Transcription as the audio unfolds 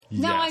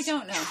No, Yes, I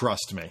don't know.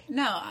 Trust me.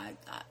 No,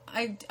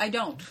 I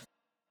don't.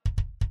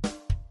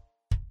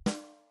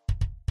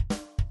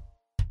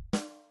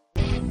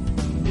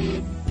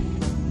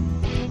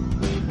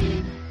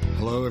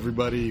 Hello,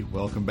 everybody.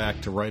 Welcome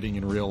back to Writing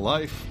in Real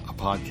Life, a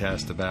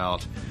podcast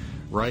about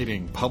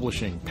writing,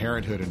 publishing,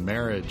 parenthood, and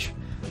marriage.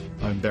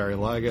 I'm Barry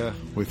Laga.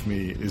 With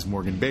me is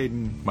Morgan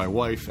Baden, my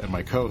wife and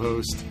my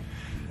co-host,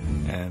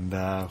 and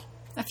A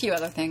few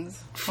other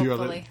things,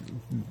 hopefully.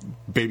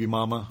 Baby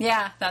mama.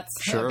 Yeah, that's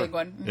Sure. a big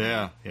one. Mm-hmm.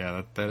 Yeah,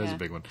 that is Yeah. a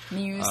big one.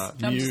 Muse. No,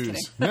 I'm Muse.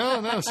 just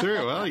kidding. No,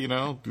 seriously.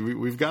 Well,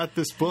 we've got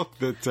this book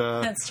that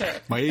That's true.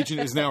 my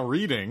agent is now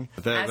reading.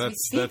 As we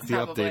That's speak, the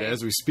probably. update.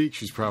 As we speak,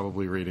 she's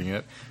probably reading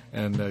it,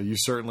 and you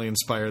certainly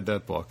inspired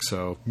that book.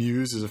 So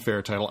Muse is a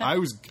fair title. I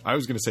was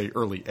going to say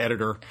early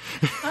editor,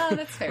 Oh,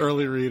 that's fair.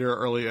 early reader,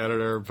 early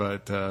editor,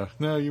 but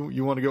no,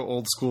 you want to go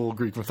old school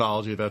Greek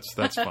mythology. That's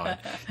fine.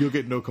 You'll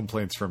get no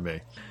complaints from me.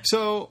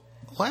 So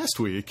last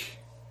week,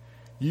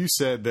 you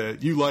said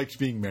that you liked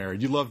being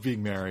married. You loved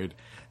being married.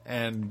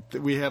 And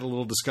we had a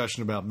little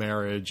discussion about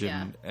marriage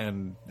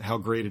and how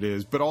great it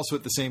is. But also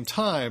at the same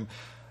time,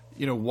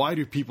 why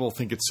do people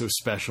think it's so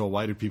special?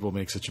 Why do people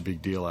make such a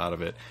big deal out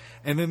of it?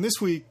 And then this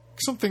week,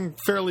 something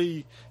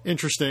fairly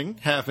interesting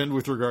happened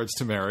with regards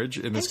to marriage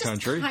in this It's just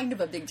country. kind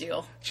of a big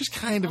deal. Just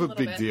kind of a little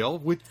big bit. deal.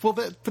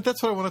 But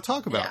that's what I want to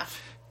talk about.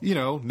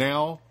 Yeah.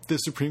 Now the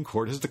Supreme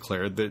Court has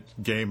declared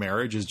that gay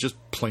marriage is just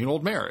plain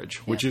old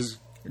marriage, which is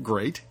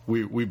great.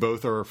 We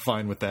both are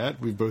fine with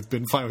that. We've both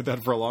been fine with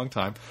that for a long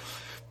time.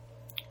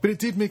 But it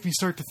did make me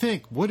start to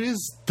think, what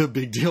is the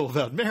big deal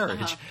about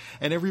marriage?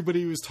 And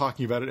everybody was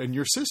talking about it. And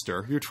your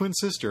twin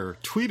sister,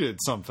 tweeted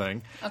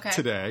something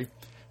today.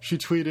 She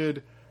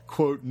tweeted,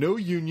 quote, "No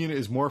union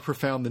is more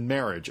profound than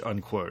marriage,"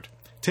 unquote.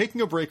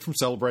 Taking a break from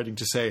celebrating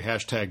to say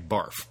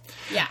 #barf.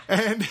 Yeah.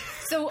 And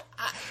So,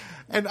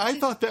 and I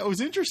thought that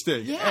was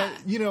interesting. Yeah.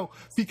 And,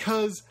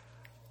 because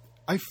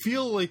I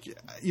feel like,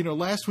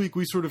 last week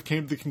we sort of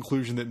came to the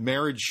conclusion that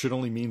marriage should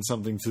only mean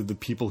something to the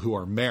people who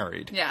are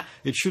married. Yeah.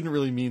 It shouldn't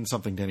really mean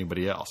something to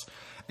anybody else.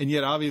 And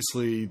yet,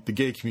 obviously, the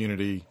gay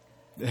community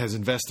has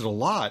invested a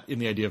lot in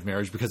the idea of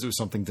marriage because it was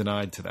something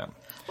denied to them.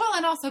 well,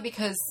 and also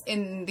because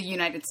in the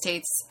United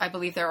States, I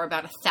believe there are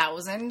about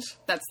 1,000.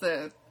 That's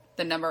the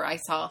number I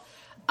saw.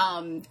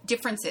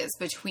 Differences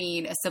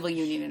between a civil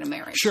union and a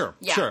marriage. Sure.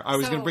 I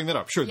was going to bring that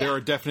up. Sure, yeah.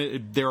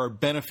 there are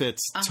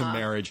benefits to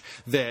marriage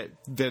that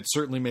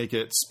certainly make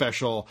it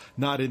special,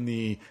 not in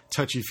the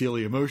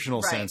touchy-feely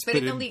emotional Right, sense, but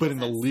in the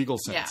legal legal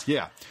sense. sense.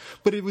 Yeah.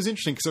 But it was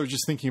interesting because I was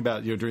just thinking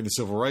about, during the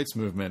civil rights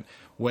movement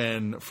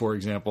when, for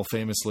example,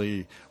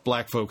 famously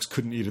black folks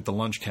couldn't eat at the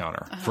lunch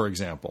counter, for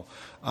example.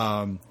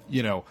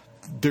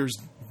 There's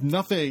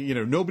nothing,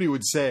 nobody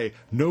would say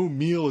no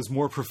meal is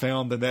more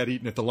profound than that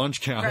eaten at the lunch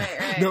counter.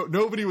 Right. No,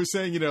 nobody was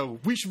saying,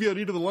 we should be able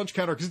to eat at the lunch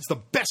counter because it's the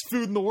best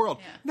food in the world.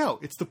 Yeah. No,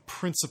 it's the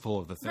principle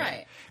of the thing.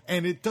 Right.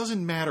 And it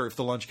doesn't matter if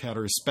the lunch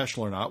counter is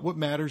special or not. What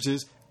matters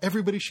is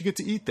everybody should get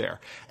to eat there.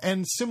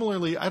 And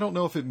similarly, I don't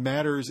know if it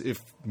matters if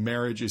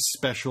marriage is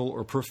special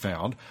or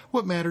profound.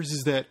 What matters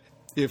is that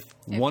if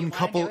one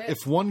couple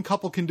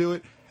can do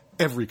it,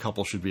 every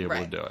couple should be able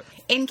to do it.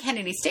 In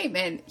Kennedy's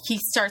statement, he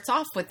starts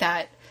off with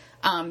that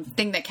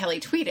thing that Kelly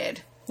tweeted.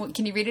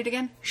 Can you read it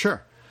again?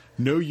 Sure.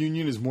 No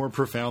union is more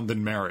profound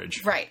than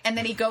marriage. Right. And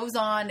then he goes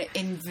on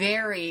in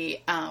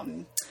very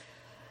ephemeral,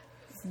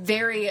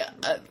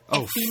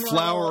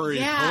 flowery,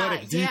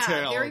 poetic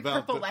detail. Very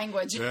about purple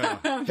language.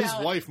 Yeah. His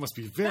wife must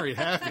be very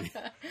happy.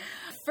 The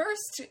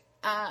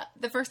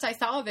first I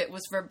saw of it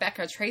was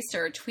Rebecca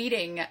Tracer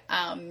tweeting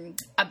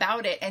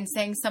about it and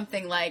saying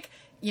something like,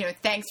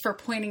 thanks for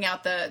pointing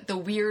out the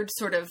weird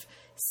sort of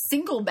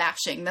single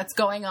bashing that's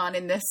going on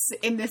in this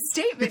statement.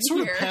 It's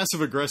sort here. of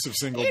passive aggressive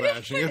single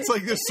bashing. It's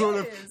like this sort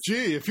of,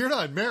 gee, if you're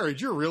not married,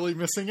 you're really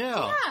missing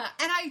out. Yeah,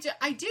 and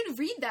I did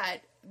read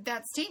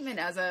that statement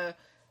as a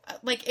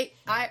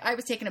I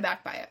was taken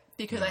aback by it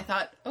because I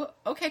thought, oh,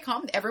 okay,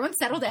 calm, everyone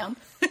settle down,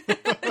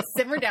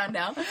 simmer down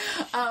now.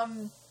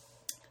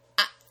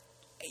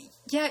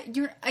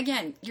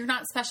 You're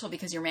not special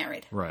because you're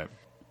married. Right.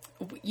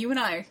 You and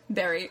I,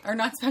 Barry, are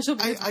not special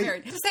because we're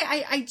married. To say,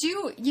 I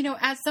do,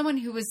 as someone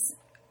who was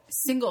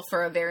single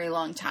for a very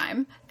long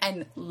time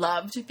and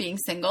loved being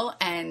single,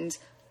 and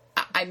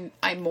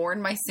I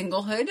mourn my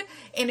singlehood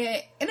in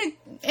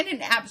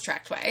an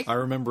abstract way. I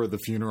remember the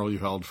funeral you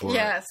held for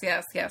Yes.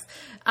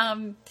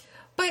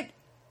 But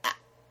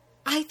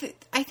I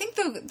think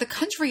the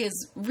country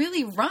is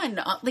really run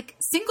like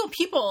single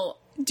people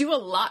do a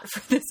lot for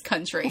this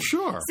country. Well,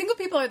 sure. Single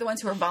people are the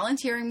ones who are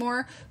volunteering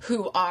more,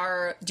 who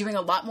are doing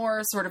a lot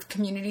more sort of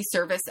community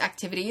service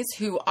activities,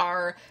 who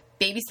are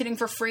babysitting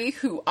for free,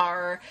 who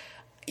are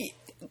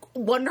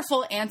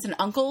wonderful aunts and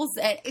uncles.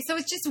 And so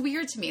it's just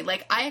weird to me.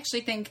 Like, I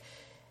actually think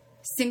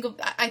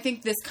I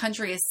think this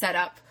country is set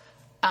up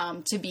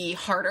to be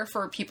harder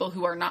for people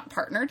who are not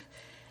partnered.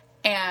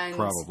 And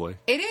probably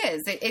it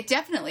is. It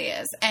definitely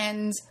is.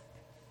 And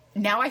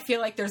now I feel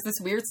like there's this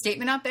weird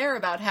statement out there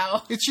about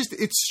how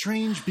it's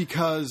strange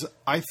because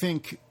I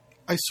think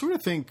I sort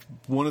of think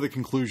one of the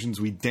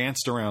conclusions we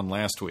danced around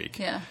last week,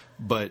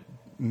 but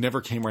never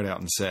came right out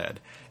and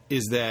said,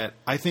 is that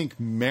I think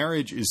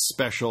marriage is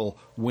special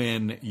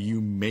when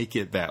you make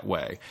it that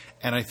way.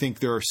 And I think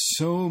there are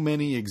so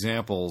many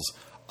examples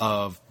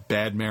of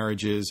bad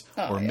marriages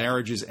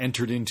marriages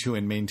entered into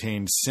and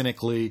maintained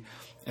cynically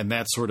and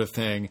that sort of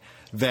thing,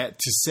 that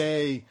to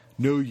say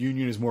no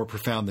union is more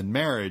profound than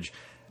marriage,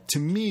 to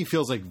me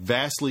feels like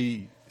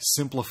vastly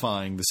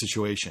simplifying the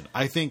situation.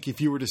 I think if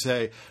you were to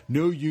say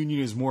no union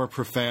is more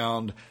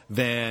profound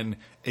than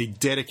a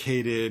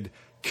dedicated,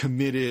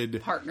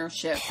 committed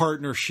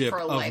partnership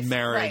of life.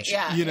 Marriage,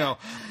 right,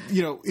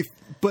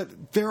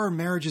 but there are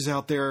marriages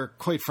out there,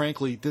 quite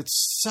frankly, that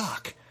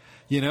suck.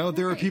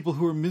 There are people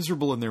who are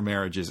miserable in their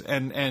marriages,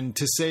 and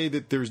to say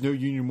that there's no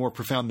union more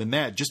profound than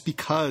that, just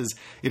because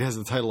it has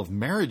the title of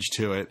marriage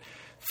to it,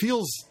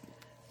 feels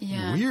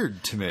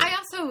weird to me. I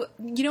also,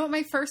 what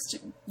my first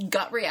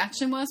gut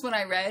reaction was when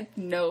I read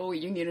no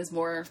union is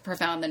more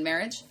profound than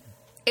marriage?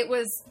 It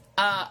was,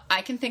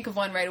 I can think of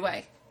one right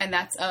away, and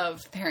that's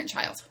of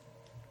parent-child.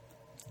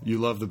 You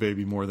love the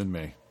baby more than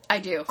me. I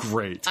do.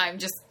 Great. I'm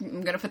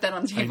going to put that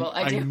on the table.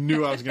 I do. I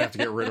knew I was going to have to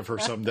get rid of her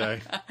someday.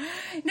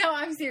 No,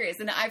 I'm serious.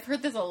 And I've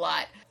heard this a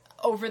lot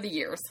over the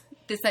years.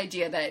 This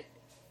idea that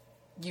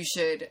you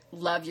should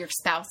love your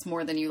spouse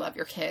more than you love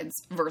your kids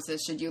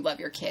versus should you love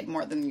your kid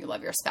more than you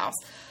love your spouse.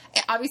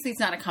 Obviously, it's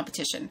not a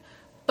competition.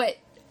 But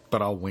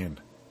I'll win.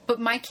 But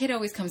my kid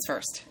always comes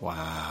first.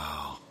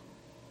 Wow.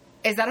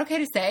 Is that okay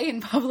to say in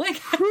public?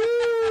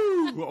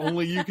 Woo!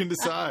 Only you can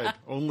decide.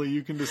 Only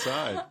you can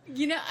decide.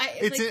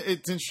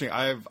 It's interesting.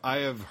 I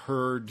have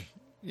heard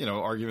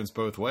arguments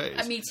both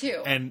ways. Me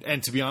too.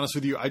 And to be honest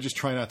with you, I just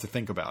try not to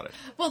think about it.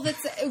 Well,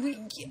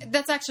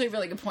 that's actually a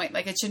really good point.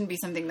 Like, it shouldn't be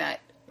something that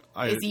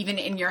is even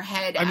in your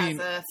head as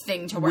a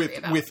thing to worry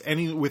about. With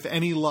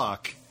any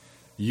luck,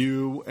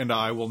 you and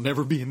I will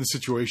never be in the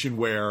situation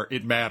where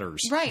it matters.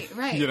 Right.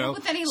 Well,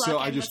 with any luck, so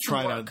I just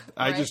try not. Right?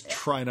 I just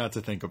try not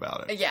to think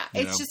about it. Yeah,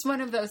 it's just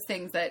one of those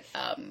things that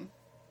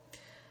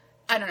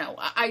I don't know.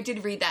 I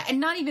did read that,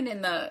 and not even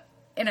in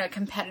a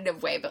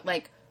competitive way, but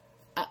like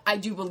I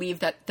do believe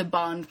that the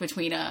bond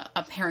between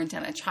a parent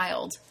and a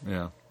child,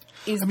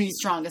 is the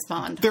strongest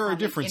bond. There are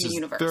differences in the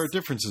universe. There are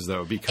differences,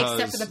 though, because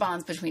except for the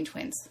bonds between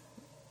twins.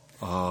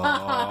 Oh,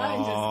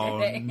 I'm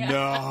just kidding.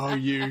 No,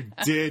 you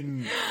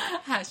didn't.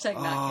 Hashtag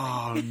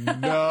not kidding.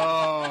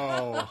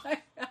 No.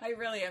 I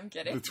really am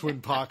kidding. The twin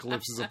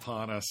apocalypse is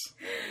upon us.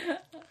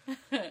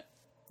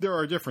 There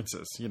are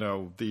differences.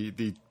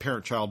 The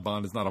parent-child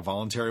bond is not a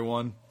voluntary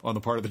one on the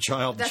part of the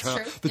child. That's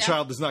true. The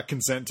child does not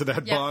consent to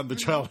that bond. The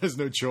child has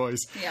no choice.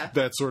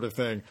 That sort of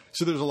thing.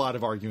 So there's a lot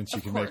of arguments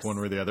you can make one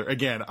way or the other.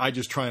 Again, I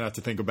just try not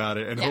to think about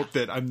it and hope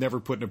that I'm never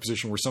put in a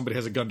position where somebody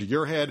has a gun to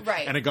your head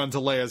and a gun to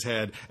Leia's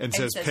head and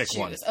says pick choose.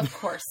 one. Of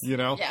course.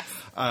 Yes.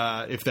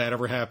 If that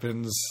ever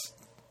happens,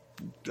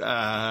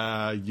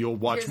 you'll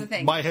watch.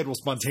 My head will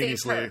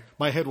spontaneously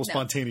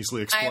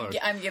explode.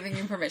 I'm giving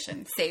you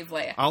permission. Save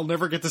Leia. I'll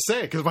never get to say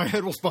it because my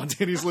head will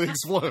spontaneously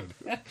explode.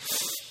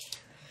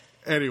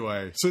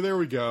 Anyway, so there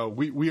we go.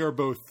 We are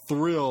both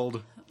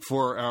thrilled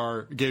for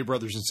our gay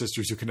brothers and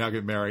sisters who can now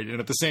get married, and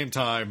at the same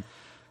time,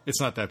 it's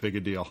not that big a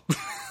deal.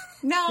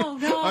 No.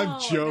 I'm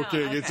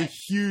joking. No, okay. It's a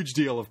huge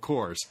deal, of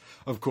course,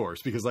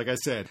 because like I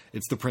said,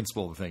 it's the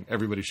principle of the thing.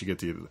 Everybody should get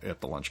to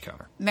at the lunch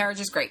counter. Marriage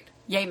is great.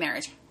 Yay,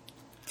 marriage.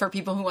 For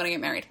people who want to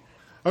get married.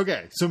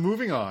 Okay, so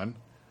moving on.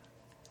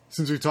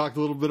 Since we talked a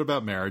little bit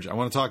about marriage, I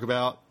want to talk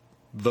about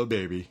the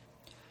baby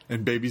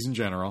and babies in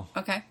general.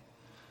 Okay.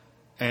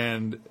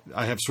 And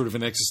I have sort of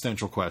an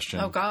existential question.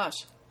 Oh, gosh.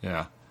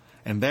 Yeah.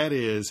 And that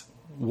is,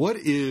 what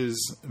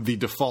is the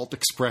default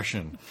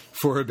expression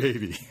for a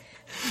baby?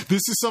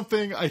 This is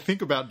something I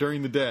think about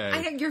during the day.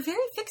 I know, you're very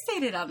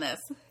fixated on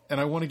this. And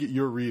I want to get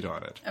your read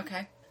on it.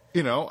 Okay.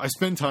 I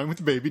spend time with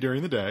the baby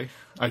during the day.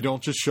 I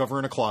don't just shove her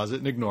in a closet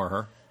and ignore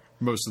her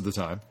most of the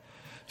time.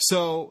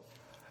 So,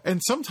 and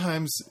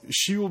sometimes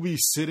she will be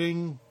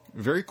sitting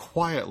very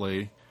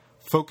quietly,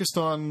 focused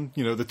on,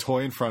 the toy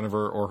in front of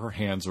her or her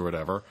hands or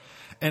whatever.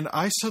 And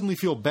I suddenly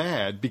feel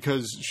bad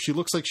because she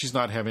looks like she's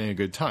not having a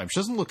good time. She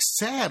doesn't look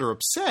sad or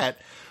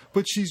upset,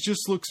 but she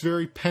just looks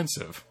very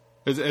pensive,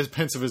 as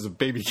pensive as a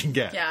baby can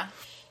get. Yeah.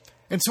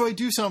 And so I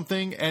do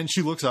something and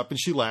she looks up and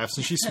she laughs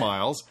and she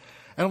smiles.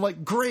 And I'm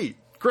like, great.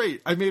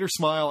 I made her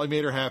smile. I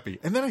made her happy.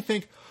 And then I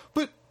think,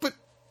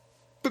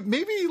 but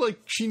maybe,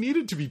 she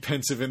needed to be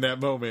pensive in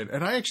that moment,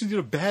 and I actually did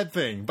a bad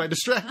thing by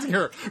distracting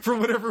her from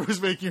whatever was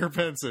making her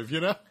pensive,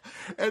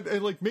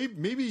 And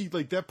maybe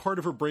that part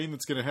of her brain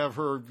that's going to have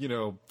her,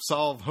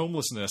 solve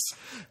homelessness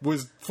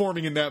was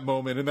forming in that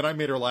moment, and then I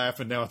made her laugh,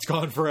 and now it's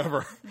gone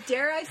forever.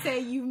 Dare I say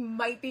you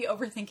might be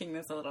overthinking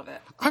this a little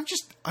bit. I'm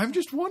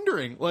just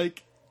wondering,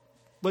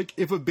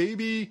 if a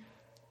baby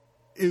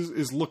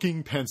is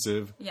looking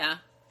pensive. Yeah.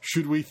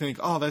 Should we think,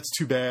 oh, that's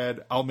too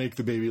bad, I'll make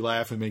the baby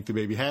laugh and make the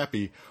baby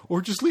happy, or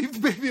just leave the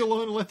baby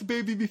alone and let the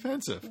baby be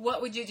pensive?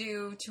 What would you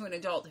do to an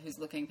adult who's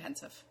looking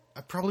pensive?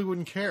 I probably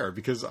wouldn't care,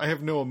 because I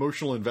have no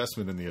emotional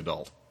investment in the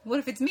adult. What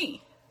if it's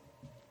me?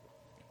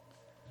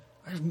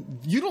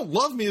 You don't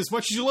love me as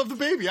much as you love the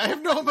baby. I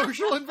have no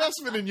emotional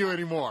investment in you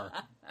anymore.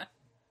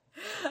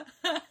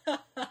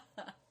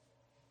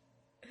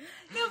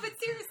 No, but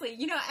seriously,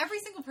 every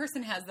single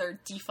person has their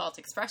default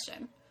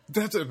expression.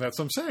 That's what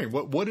I'm saying.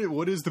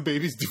 What is the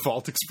baby's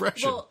default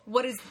expression? Well,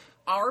 what is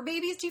our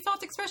baby's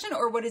default expression,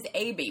 or what is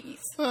a baby's?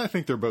 I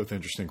think they're both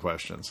interesting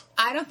questions.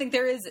 I don't think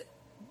there is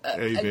a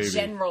baby.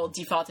 General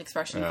default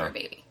expression for a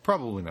baby.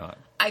 Probably not.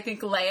 I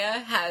think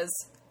Leia has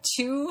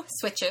two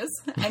switches,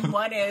 and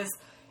one is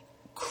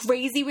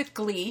crazy with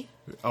glee.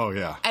 Oh,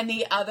 yeah. And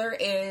the other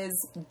is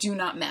do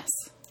not mess.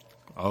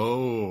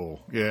 Oh,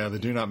 yeah, the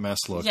do not mess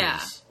look Yeah.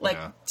 is...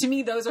 To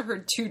me, those are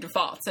her two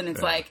defaults. And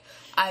it's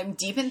I'm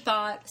deep in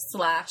thought /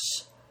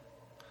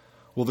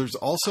 Well, there's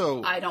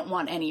also... I don't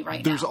want any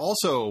right now. There's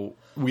also...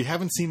 We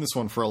haven't seen this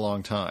one for a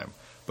long time.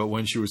 But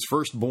when she was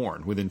first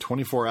born, within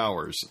 24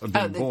 hours of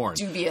being born...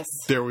 dubious.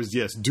 There was,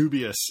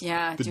 dubious.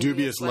 Yeah, the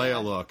dubious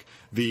Leia look.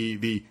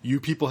 The you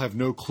people have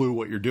no clue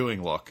what you're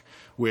doing look.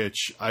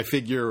 Which I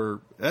figure...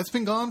 That's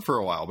been gone for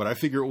a while. But I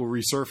figure it will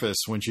resurface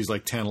when she's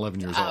like 10, 11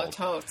 years old.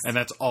 Totes. And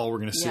that's all we're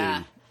going to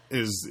see.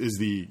 Is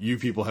the you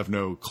people have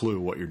no clue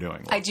what you're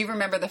doing. I do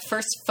remember the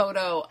first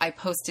photo I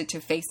posted to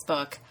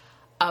Facebook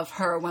of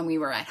her when we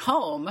were at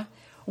home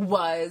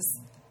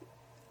was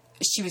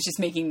she was just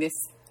making this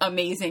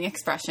amazing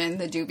expression,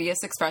 the dubious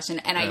expression,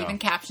 and I even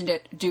captioned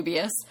it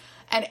dubious.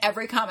 And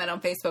every comment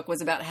on Facebook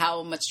was about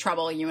how much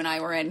trouble you and I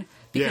were in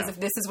because if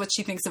this is what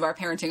she thinks of our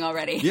parenting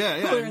already. Yeah.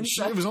 And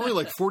it was only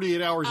like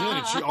 48 hours in,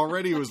 and she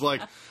already was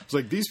like,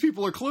 these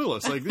people are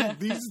clueless. Like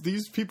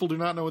these people do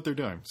not know what they're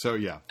doing. So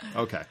yeah,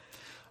 okay.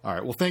 All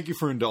right. Well, thank you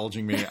for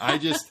indulging me.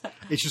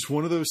 It's just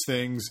one of those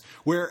things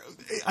where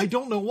I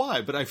don't know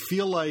why, but I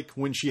feel like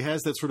when she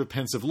has that sort of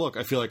pensive look,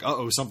 I feel like,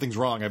 something's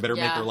wrong. I better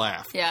make her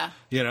laugh. Yeah.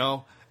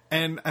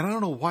 And I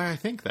don't know why I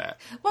think that.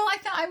 Well,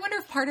 I wonder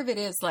if part of it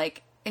is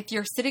like, if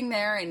you're sitting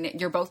there and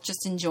you're both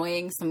just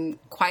enjoying some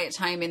quiet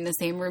time in the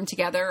same room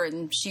together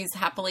and she's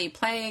happily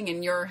playing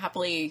and you're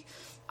happily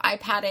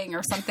iPadding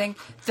or something,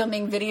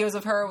 filming videos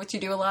of her, which you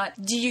do a lot,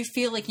 do you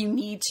feel like you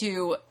need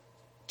to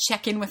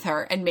check in with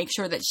her and make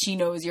sure that she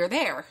knows you're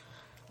there?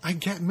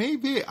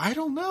 Maybe. I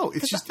don't know.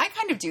 It's just... I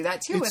kind of do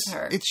that too with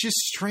her. It's just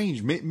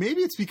strange.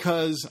 Maybe it's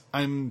because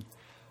I'm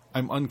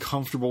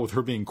uncomfortable with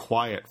her being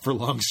quiet for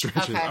long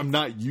stretches. Okay. I'm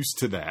not used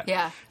to that.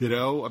 Yeah.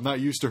 I'm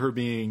not used to her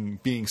being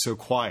so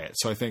quiet.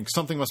 So I think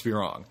something must be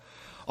wrong.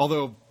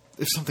 Although,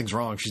 if something's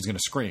wrong, she's going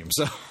to scream.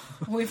 So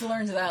we've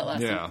learned that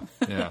lesson.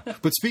 Yeah.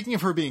 But speaking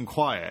of her being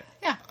quiet,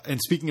 and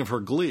speaking of her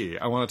glee,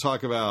 I want to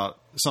talk about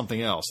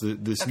something else.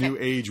 This new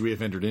age we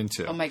have entered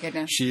into. Oh my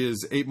goodness. She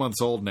is 8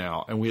 months old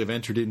now, and we have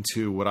entered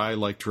into what I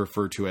like to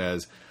refer to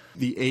as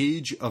the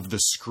age of the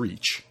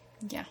screech.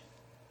 Yeah.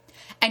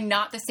 And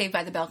not the Saved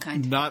by the Bell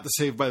kind. Not the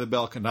Saved by the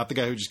Bell kind. Not the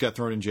guy who just got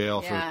thrown in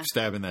jail for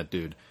stabbing that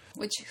dude.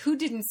 Which, who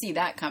didn't see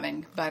that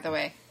coming, by the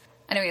way?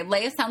 Anyway,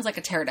 Leia sounds like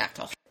a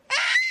pterodactyl.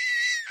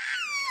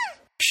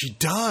 She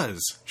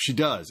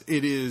does.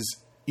 It is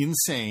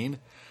insane.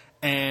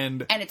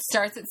 And it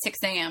starts at 6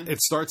 a.m. It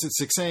starts at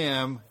 6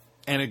 a.m.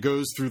 and it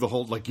goes through the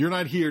whole... Like, you're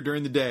not here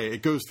during the day.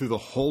 It goes through the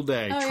whole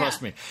day.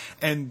 Trust me.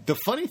 And the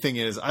funny thing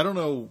is, I don't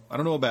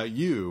know about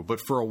you,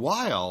 but for a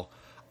while,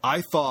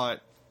 I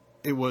thought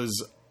it was...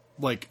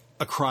 like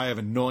a cry of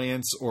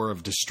annoyance or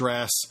of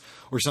distress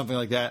or something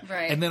like that.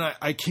 Right. And then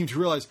I came to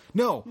realize,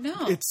 no.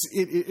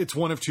 It's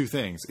one of two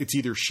things. It's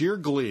either sheer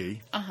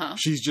glee.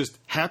 She's just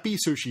happy,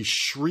 so she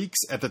shrieks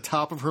at the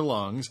top of her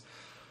lungs,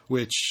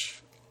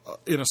 which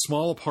in a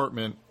small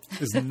apartment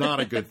is not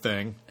a good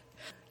thing.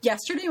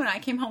 Yesterday when I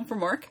came home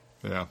from work,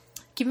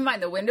 keep in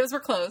mind the windows were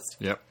closed.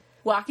 Yep.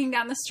 Walking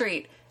down the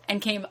street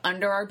and came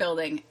under our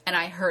building and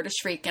I heard a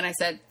shriek and I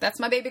said, "That's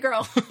my baby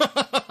girl."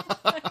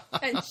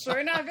 And sure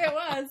enough, it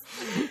was.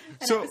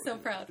 And I was so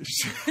proud.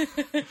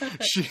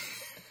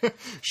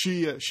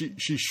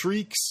 She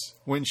shrieks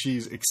when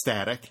she's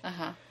ecstatic.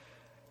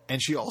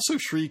 And she also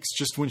shrieks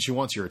just when she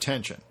wants your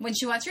attention. When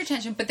she wants your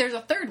attention. But there's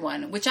a third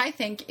one, which I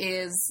think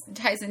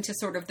ties into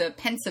sort of the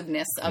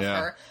pensiveness of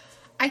her.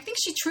 I think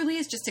she truly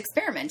is just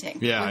experimenting.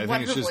 Yeah, with I what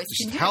think it's her voice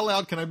just can do. how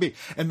loud can I be?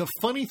 And the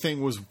funny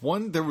thing was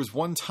there was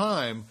one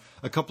time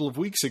a couple of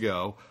weeks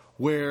ago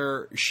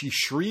where she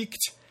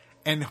shrieked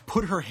and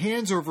put her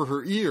hands over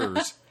her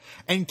ears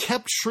and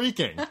kept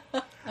shrieking.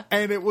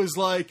 And it was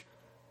like,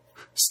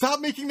 stop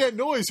making that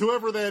noise,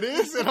 whoever that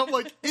is. And I'm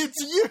like, it's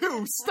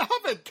you. Stop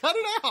it. Cut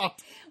it out.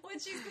 What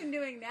she's been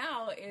doing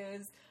now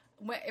is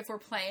if we're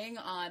playing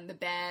on the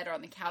bed or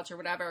on the couch or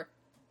whatever,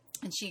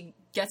 and she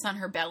gets on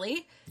her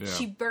belly,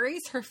 she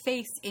buries her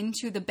face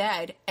into the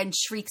bed and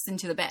shrieks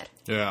into the bed.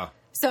 Yeah.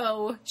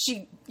 So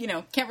she,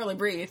 can't really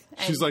breathe.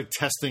 And she's like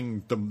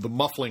testing the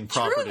muffling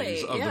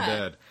properties of the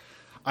bed.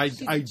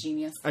 She's a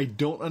genius. I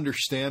don't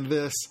understand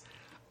this.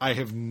 I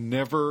have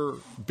never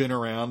been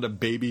around a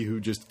baby who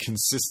just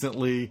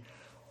consistently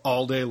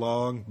all day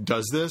long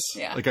does this.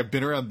 Yeah. Like I've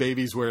been around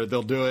babies where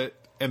they'll do it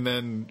and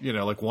then,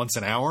 like once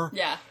an hour.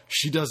 Yeah.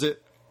 She does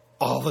it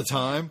all the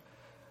time.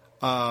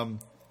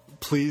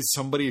 please,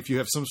 somebody, if you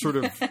have some sort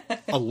of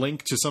a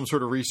link to some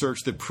sort of research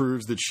that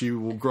proves that she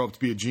will grow up to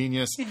be a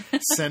genius,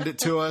 send it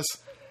to us.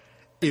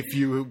 If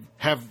you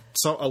have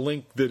a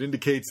link that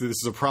indicates that this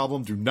is a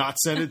problem, do not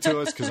send it to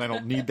us because I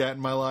don't need that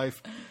in my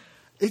life.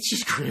 It's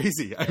just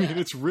crazy. I mean,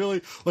 it's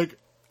really like,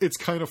 it's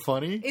kind of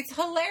funny. It's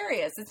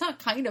hilarious. It's not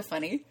kind of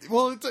funny.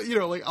 Well, it's,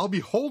 like I'll be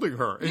holding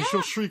her and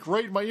she'll shriek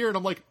right in my ear and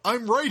I'm like,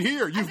 I'm right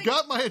here. You've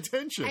got my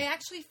attention. I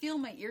actually feel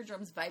my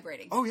eardrums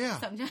vibrating. Oh, yeah.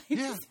 Sometimes.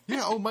 Yeah.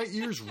 Oh, my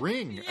ears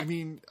ring. I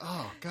mean,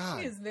 oh,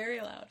 God. It's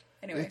very loud.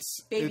 Anyway,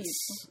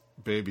 It's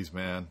babies,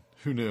 man.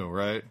 Who knew,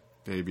 right?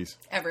 Babies.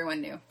 Everyone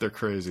knew. They're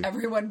crazy.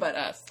 Everyone but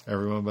us.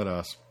 Everyone but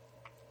us.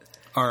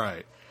 All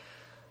right.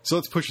 So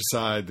let's push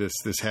aside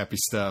this happy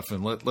stuff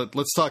and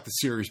let's talk the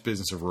serious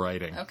business of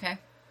writing. Okay.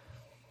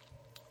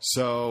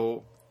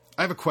 So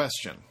I have a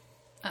question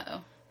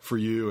for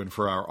you and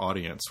for our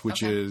audience,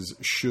 which is,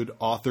 should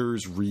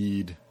authors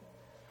read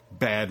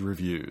bad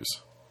reviews?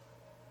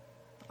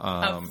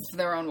 Of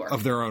their own work.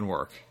 Of their own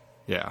work.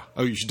 Yeah.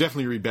 Oh, you should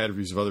definitely read bad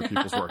reviews of other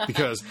people's work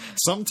because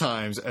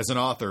sometimes, as an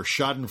author,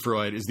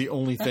 Schadenfreude is the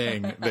only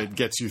thing that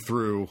gets you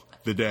through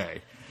the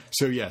day.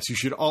 So, yes, you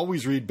should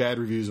always read bad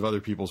reviews of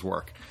other people's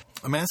work.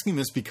 I'm asking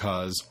this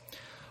because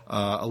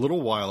a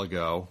little while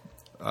ago,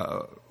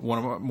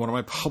 one of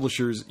my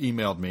publishers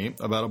emailed me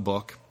about a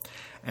book,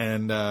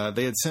 and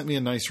they had sent me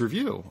a nice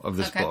review of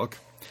this book.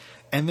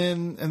 And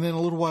then a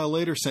little while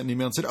later, sent an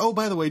email and said, "Oh,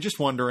 by the way, just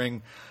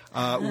wondering,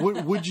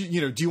 would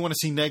you do you want to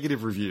see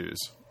negative reviews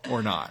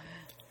or not?"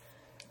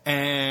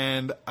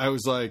 And I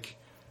was like,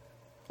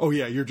 "Oh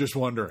yeah, you're just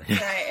wondering."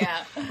 Right,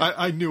 yeah.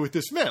 I knew what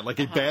this meant. Like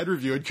a bad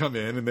review had come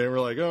in, and they were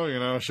like,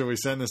 "Oh, should we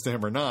send this to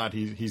him or not?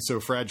 He's so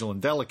fragile and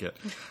delicate.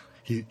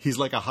 He's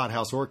like a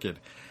hothouse orchid."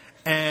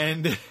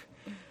 And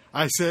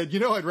I said,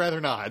 I'd rather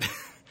not,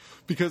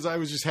 because I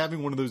was just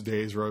having one of those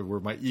days where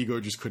my ego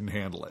just couldn't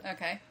handle it.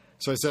 Okay.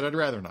 So I said, I'd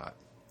rather not.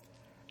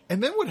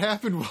 And then what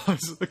happened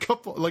was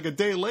a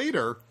day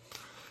later,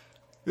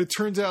 it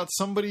turns out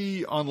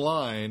somebody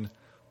online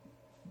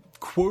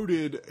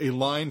quoted a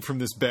line from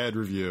this bad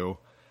review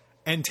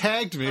and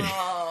tagged me.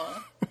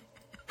 Oh.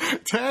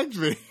 Tagged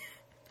me.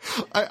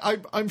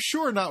 I'm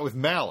sure not with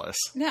malice.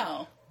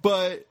 No.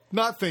 But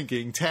not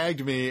thinking,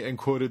 tagged me and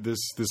quoted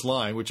this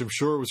line, which I'm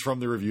sure was from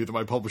the review that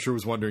my publisher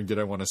was wondering, did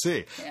I want to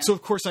see? Yeah. So,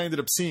 of course, I ended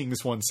up seeing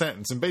this one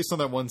sentence. And based on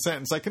that one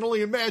sentence, I can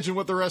only imagine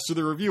what the rest of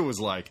the review was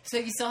like. So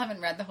you still haven't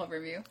read the whole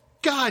review?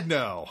 God,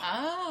 no.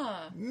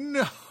 Ah.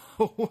 No.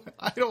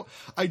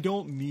 I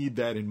don't need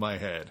that in my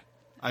head.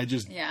 I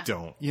just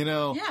don't,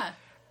 Yeah.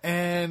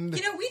 And...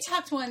 we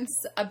talked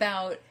once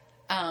about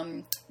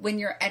when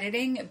you're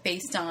editing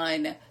based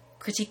on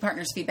critique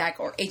partners' feedback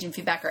or agent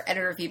feedback or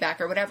editor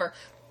feedback or whatever,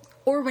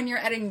 or when you're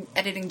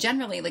editing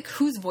generally, like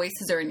whose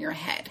voices are in your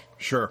head.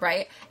 Sure.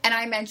 Right? And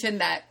I mentioned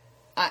that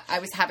I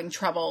was having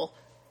trouble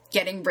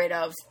getting rid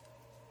of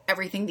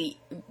everything the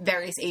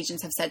various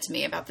agents have said to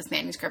me about this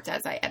manuscript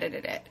as I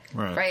edited it.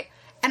 Right?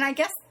 And I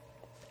guess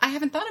I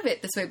haven't thought of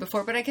it this way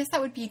before, but I guess that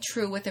would be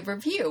true with a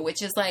review,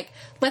 which is like,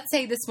 let's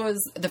say this was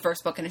the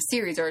first book in a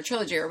series or a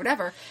trilogy or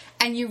whatever,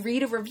 and you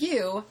read a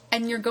review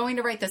and you're going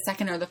to write the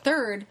second or the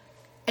third,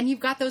 and you've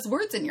got those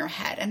words in your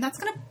head, and that's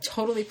going to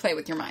totally play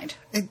with your mind.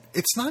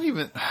 It's not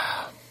even,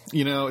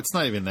 it's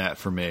not even that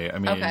for me. I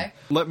mean,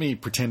 let me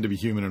pretend to be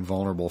human and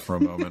vulnerable for a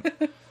moment.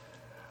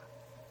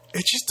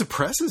 It just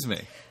depresses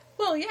me.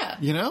 Well, yeah.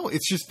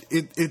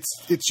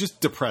 It's just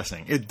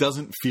depressing. It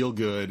doesn't feel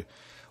good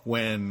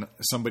when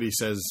somebody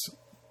says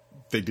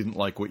they didn't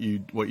like what you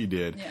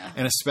did,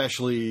 and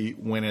especially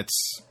when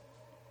it's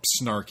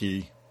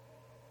snarky.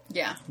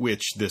 Yeah.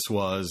 Which this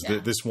was. Yeah.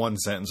 This one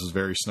sentence was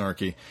very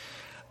snarky.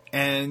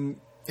 And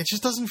it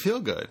just doesn't feel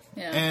good.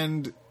 Yeah.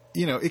 And,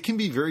 it can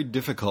be very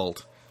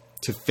difficult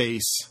to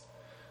face...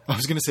 I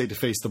was going to say to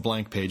face the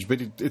blank page, but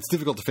it's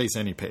difficult to face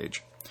any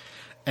page.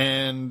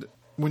 And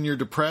when you're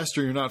depressed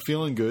or you're not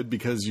feeling good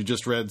because you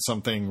just read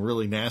something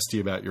really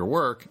nasty about your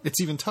work, it's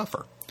even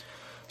tougher.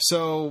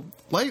 So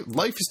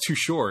life is too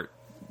short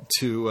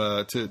to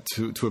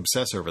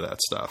obsess over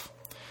that stuff.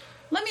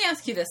 Let me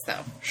ask you this,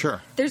 though.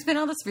 Sure. There's been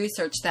all this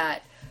research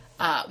that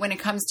when it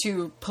comes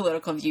to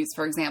political views,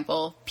 for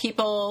example,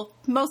 people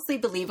mostly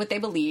believe what they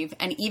believe,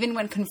 and even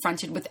when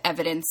confronted with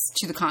evidence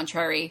to the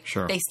contrary,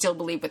 they still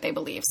believe what they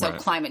believe. So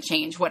climate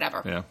change,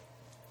 whatever. Yeah.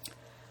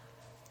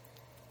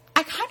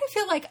 I kind of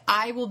feel like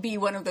I will be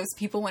one of those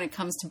people when it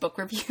comes to book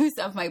reviews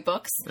of my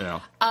books.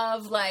 Yeah.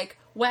 Of like,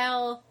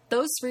 well,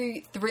 those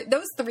three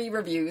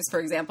reviews, for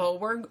example,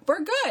 were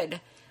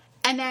good,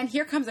 and then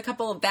here comes a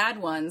couple of bad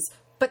ones,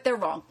 but they're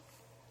wrong.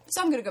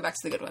 So I'm going to go back to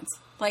the good ones.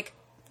 Like,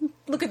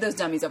 look at those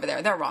dummies over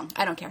there. They're wrong.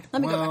 I don't care.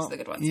 Let me go back to the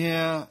good ones.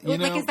 Yeah.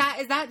 Is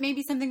that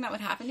maybe something that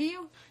would happen to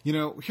you?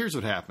 Here's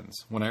what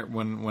happens when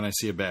I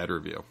see a bad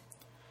review.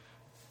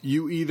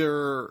 You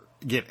either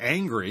get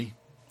angry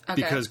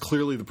because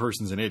clearly the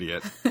person's an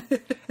idiot,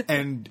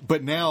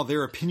 but now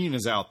their opinion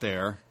is out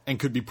there and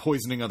could be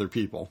poisoning other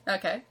people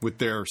with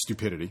their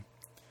stupidity.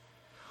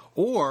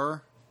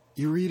 Or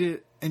you read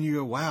it and you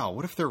go, wow,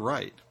 what if they're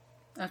right?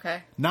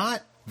 Okay.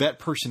 Not that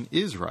person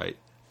is right,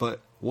 but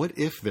what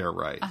if they're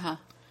right?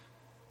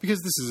 Because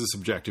this is a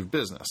subjective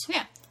business.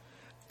 Yeah.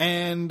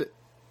 And,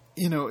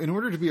 in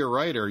order to be a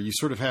writer, you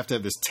sort of have to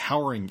have this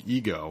towering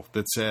ego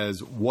that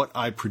says what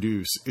I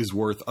produce is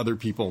worth other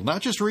people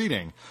not just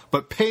reading,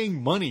 but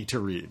paying money to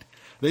read.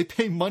 They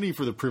pay money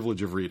for the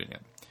privilege of reading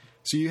it.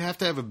 So you have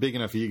to have a big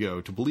enough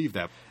ego to believe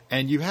that.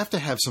 And you have to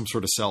have some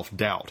sort of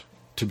self-doubt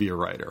to be a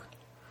writer.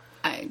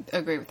 I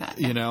agree with that.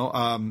 Yeah.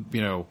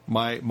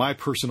 My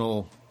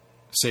personal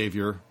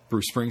savior,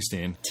 Bruce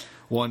Springsteen,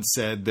 once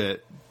said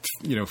that,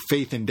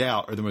 faith and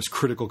doubt are the most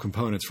critical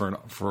components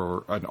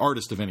for an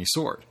artist of any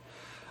sort.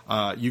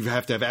 You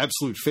have to have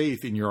absolute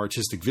faith in your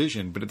artistic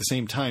vision, but at the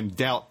same time,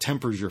 doubt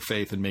tempers your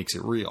faith and makes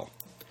it real.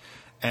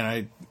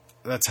 And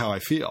that's how I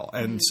feel.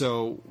 And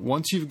so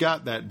once you've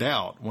got that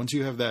doubt, once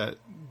you have that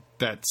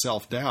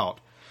self-doubt,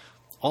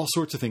 all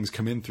sorts of things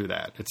come in through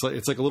that.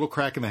 It's like a little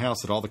crack in the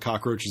house that all the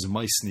cockroaches and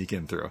mice sneak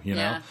in through,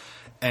 Yeah.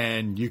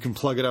 And you can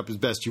plug it up as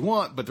best you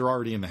want, but they're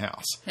already in the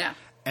house. Yeah.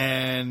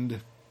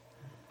 And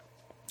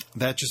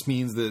that just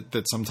means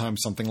that sometimes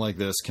something like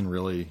this can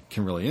really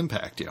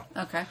impact you.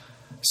 Okay.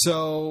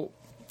 So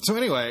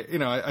anyway,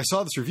 I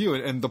saw this review,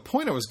 and the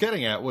point I was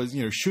getting at was,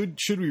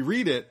 should we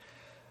read it?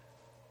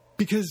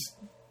 Because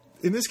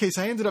in this case,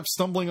 I ended up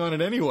stumbling on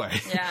it anyway.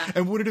 Yeah.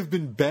 And would it have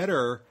been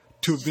better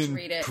to have been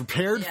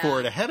prepared for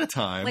it ahead of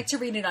time? Like to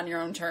read it on your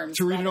own terms.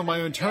 To read it on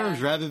my own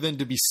terms rather than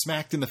to be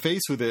smacked in the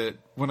face with it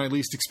when I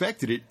least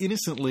expected it,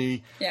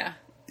 innocently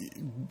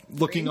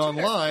looking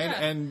online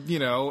and,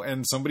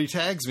 and somebody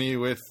tags me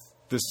with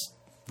this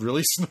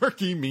really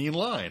snarky, mean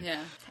line.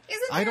 Yeah.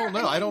 I don't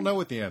know. I don't know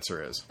what the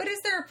answer is. But is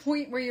there a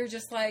point where you're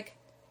just like,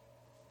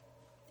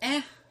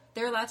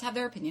 they're allowed to have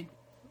their opinion?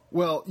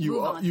 Well,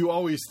 you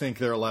always think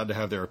they're allowed to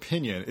have their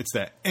opinion. It's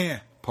that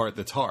part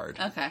that's hard.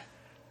 Okay.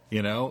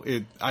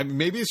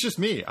 Maybe it's just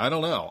me. I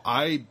don't know.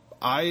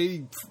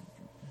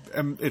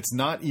 It's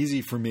not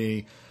easy for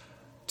me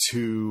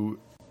to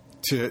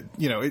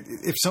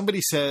if somebody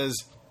says,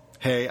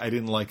 hey, I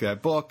didn't like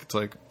that book, it's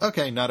like,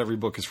 okay, not every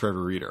book is for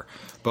every reader.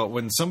 But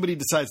when somebody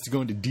decides to go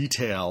into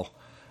detail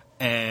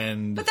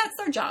But that's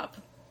their job.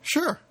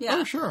 Sure. Yeah.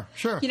 Oh, sure.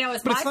 But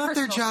it's not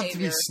their job to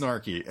be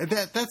snarky.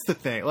 That's the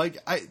thing. Like,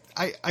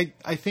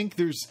 I think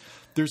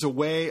there's a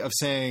way of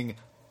saying,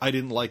 I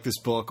didn't like this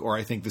book, or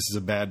I think this is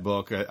a bad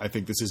book. I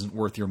think this isn't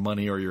worth your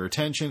money or your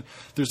attention.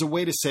 There's a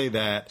way to say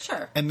that.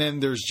 Sure. And then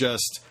there's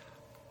just,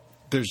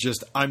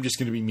 I'm just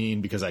going to be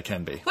mean because I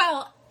can be.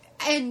 Well,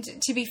 and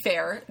to be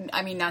fair,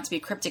 I mean, not to be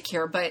cryptic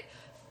here, but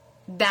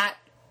that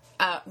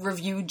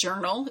review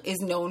journal is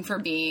known for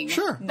being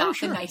not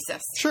the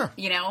nicest. Sure.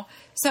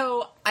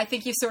 So I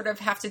think you sort of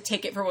have to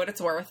take it for what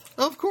it's worth.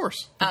 Of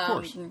course.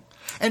 And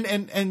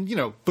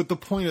but the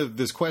point of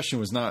this question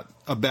was not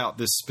about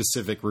this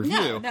specific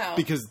review. No.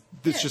 Because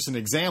it's just an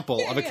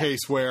example of a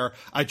case where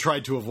I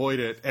tried to avoid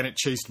it and it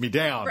chased me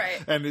down.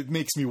 Right. And it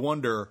makes me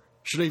wonder,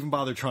 should I even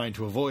bother trying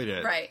to avoid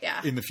it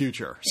in the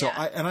future? So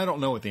I don't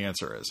know what the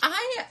answer is.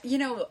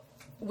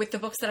 With the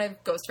books that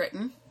I've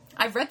ghostwritten,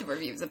 I've read the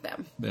reviews of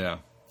them. Yeah.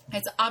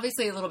 It's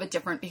obviously a little bit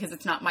different because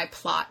it's not my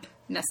plot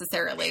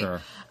necessarily.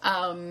 Sure.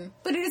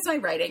 But it is my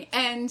writing.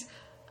 And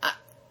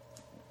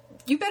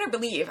you better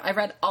believe I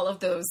read all of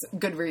those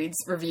Goodreads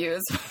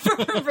reviews for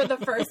the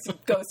first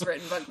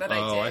ghostwritten book that I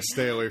did. Oh, I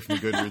stay away from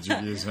the Goodreads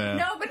reviews, man.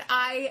 No, but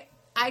I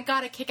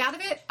got a kick out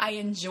of it. I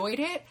enjoyed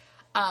it.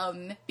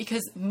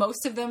 Because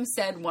most of them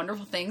said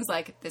wonderful things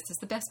like, this is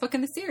the best book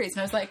in the series.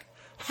 And I was like,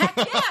 heck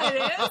yeah, it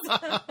is.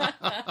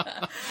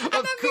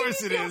 Of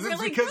course it is. Really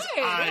it's because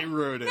good. I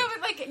wrote it. No,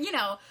 but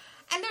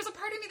and there's a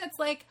part of me that's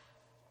like,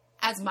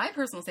 as my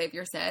personal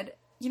savior said,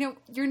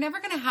 you're never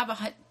going to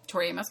have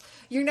Tori Amos,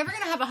 you're never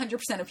going to have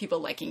 100% of people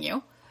liking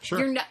you. Sure.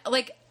 You're not,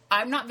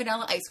 I'm not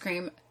Vanilla Ice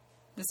Cream.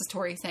 This is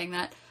Tori saying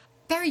that.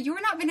 Barry,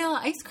 you're not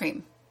Vanilla Ice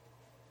Cream.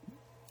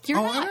 You're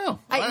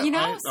not. I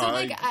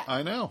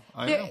know.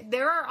 I know.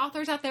 There are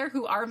authors out there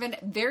who are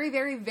very,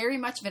 very, very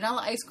much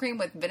vanilla ice cream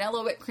with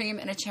vanilla whipped cream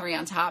and a cherry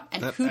on top.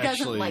 And who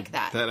doesn't like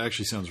that? That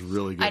actually sounds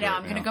really good. I know.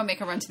 I'm going to go make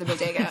a run to the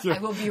bodega. I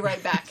will be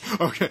right back.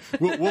 Okay.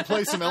 We'll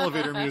play some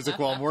elevator music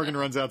while Morgan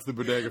runs out to the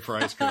bodega for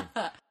ice cream.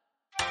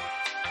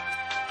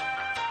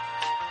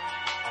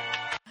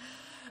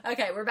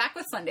 Okay, we're back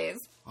with Sundays.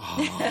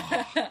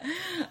 Oh,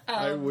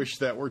 I wish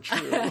that were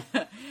true.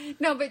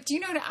 No, but do you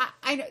know what?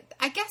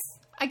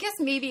 I guess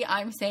maybe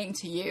I'm saying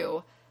to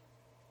you,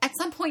 at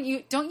some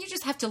point, don't you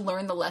just have to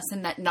learn the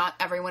lesson that not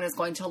everyone is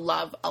going to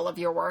love all of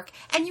your work,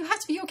 and you have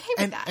to be okay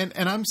with that.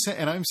 And I'm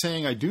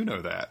saying I do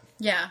know that.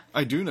 Yeah,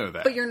 I do know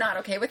that. But you're not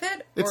okay with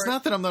it. It's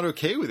not that I'm not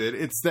okay with it.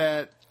 It's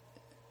that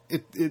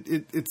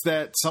it's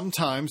that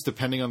sometimes,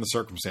 depending on the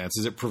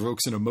circumstances, it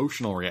provokes an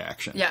emotional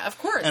reaction. Yeah, of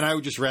course. And I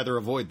would just rather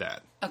avoid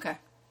that. Okay.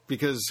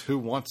 Because who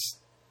wants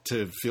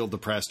to feel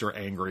depressed or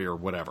angry or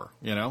whatever?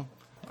 All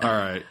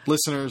right,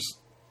 listeners.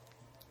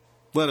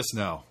 Let us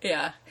know.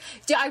 Yeah.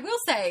 I will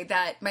say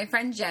that my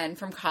friend Jen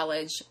from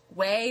college,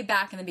 way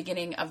back in the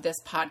beginning of this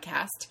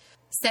podcast,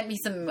 sent me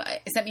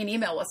an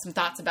email with some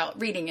thoughts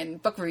about reading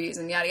and book reviews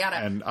and yada yada.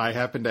 And I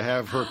happen to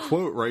have her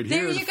quote right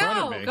here in front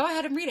of me. Go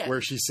ahead and read it.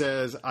 Where she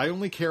says, "I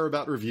only care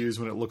about reviews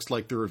when it looks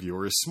like the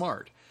reviewer is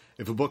smart.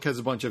 If a book has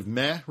a bunch of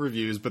meh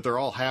reviews, but they're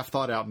all half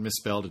thought out and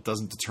misspelled, it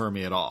doesn't deter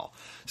me at all."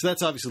 So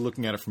that's obviously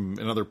looking at it from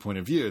another point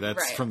of view. That's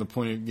right. From the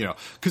point of,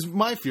 because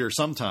my fear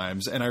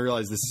sometimes, and I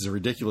realize this is a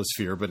ridiculous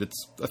fear, but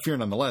it's a fear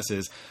nonetheless,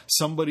 is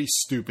somebody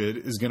stupid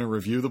is going to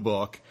review the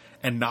book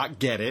and not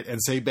get it and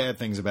say bad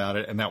things about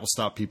it, and that will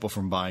stop people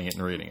from buying it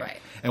and reading it. Right.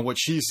 And what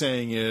she's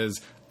saying is,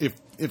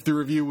 if the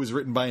review was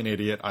written by an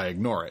idiot, I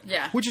ignore it.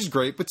 Yeah. Which is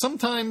great, but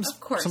sometimes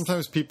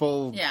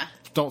people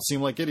don't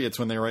seem like idiots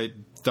when they write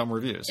dumb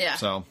reviews. Yeah.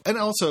 So, and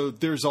also,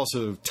 there's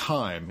also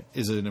time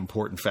is an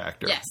important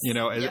factor. Yes.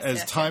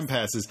 As time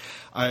passes,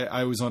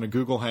 I was on a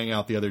Google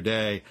Hangout the other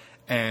day,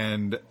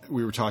 and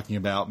we were talking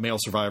about male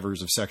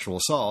survivors of sexual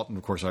assault, and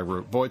of course I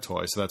wrote Boy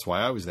Toy, so that's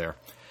why I was there.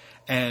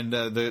 And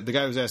the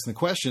guy who was asking the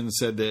question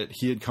said that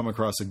he had come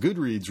across a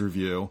Goodreads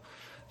review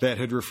that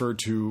had referred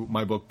to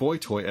my book Boy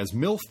Toy as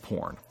MILF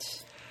porn.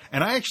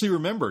 And I actually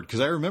remembered,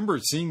 because I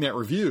remembered seeing that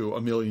review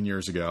a million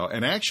years ago,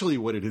 and actually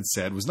what it had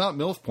said was not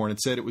MILF porn, it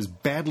said it was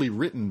badly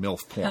written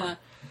MILF porn.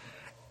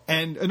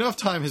 And enough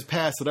time has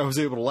passed that I was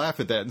able to laugh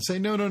at that and say,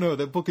 no,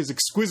 that book is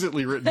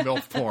exquisitely written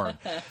MILF porn.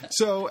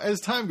 So as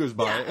time goes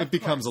by, it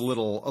becomes a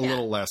little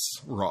less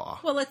raw.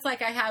 Well, it's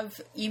like I have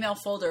email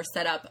folders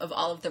set up of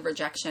all of the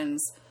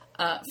rejections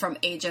from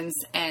agents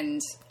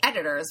and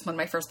editors when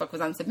my first book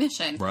was on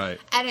submission. Right.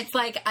 And it's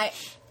like,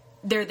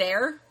 they're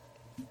there.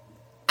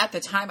 At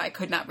the time, I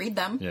could not read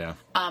them. Yeah.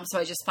 So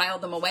I just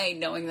filed them away,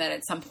 knowing that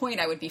at some point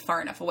I would be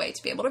far enough away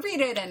to be able to read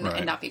it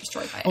and not be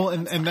destroyed by it. Well,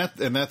 and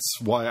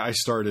that's why I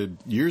started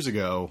years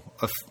ago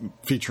a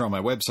feature on my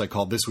website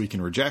called This Week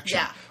in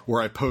Rejection,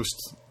 where I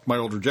post my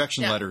old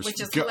rejection letters,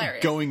 which is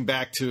hilarious. Going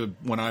back to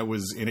when I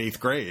was in 8th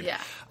grade. Yeah.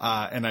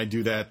 And I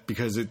do that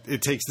because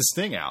it takes the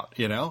sting out,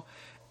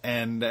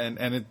 And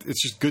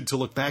it's just good to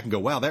look back and go,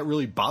 wow, that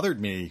really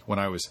bothered me when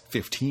I was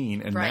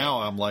 15, and now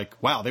I'm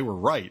like, wow, they were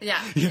right.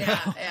 Yeah.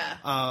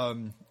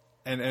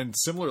 And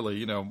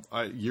similarly,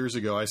 years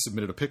ago I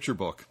submitted a picture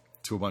book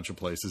to a bunch of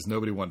places.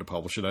 Nobody wanted to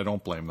publish it. I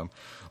don't blame them.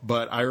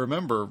 But I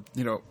remember,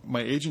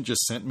 my agent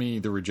just sent me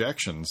the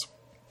rejections,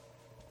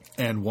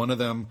 and one of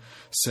them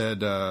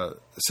said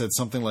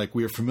something like,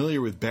 "We are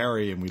familiar with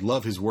Barry and we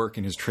love his work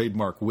and his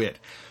trademark wit.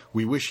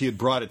 We wish he had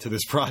brought it to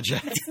this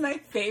project." It's my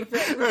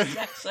favorite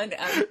rejection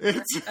ever.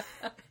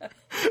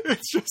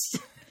 It's just...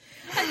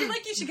 I feel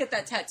like you should get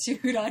that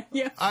tattooed on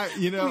you.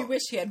 We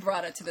wish he had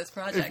brought it to this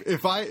project.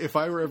 If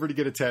I were ever to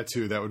get a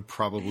tattoo, that would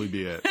probably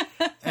be it.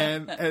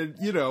 And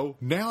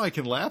now I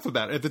can laugh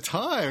about it. At the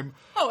time,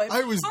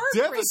 I was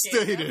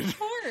devastated. Of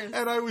course.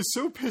 And I was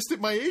so pissed at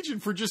my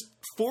agent for just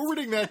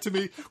forwarding that to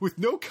me with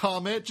no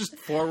comment, just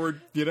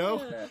forward,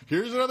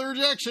 here's another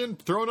rejection,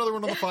 throw another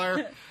one on the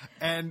fire.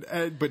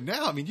 But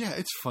now,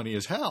 it's funny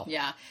as hell.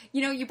 Yeah.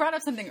 You brought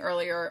up something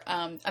earlier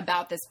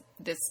about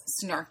this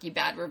snarky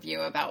bad review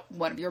about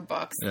one of your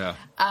books. Yeah.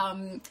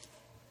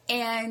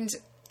 And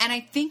I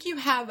think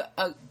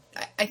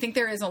I think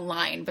there is a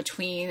line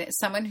between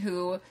someone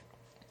who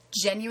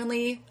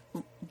genuinely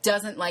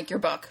doesn't like your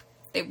book.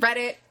 They read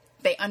it,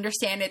 they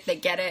understand it, they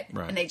get it,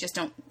 and they just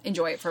don't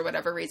enjoy it for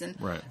whatever reason.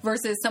 Right.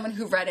 Versus someone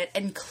who read it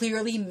and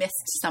clearly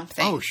missed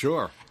something. Oh,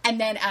 sure. And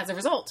then as a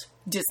result,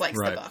 dislikes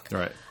the book.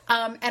 Right.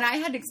 And I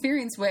had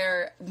experience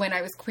where when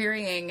I was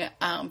querying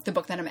the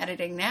book that I'm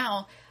editing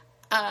now,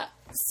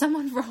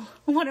 someone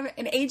wrote,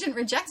 an agent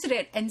rejected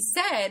it and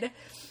said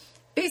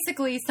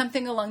basically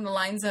something along the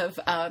lines of,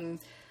 I'm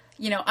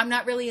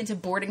not really into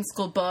boarding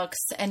school books,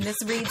 and this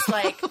reads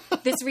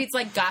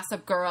like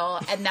Gossip Girl,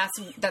 and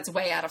that's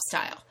way out of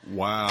style.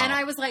 Wow. And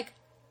I was like,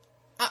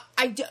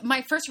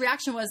 my first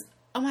reaction was,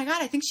 oh my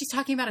God, I think she's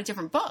talking about a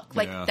different book.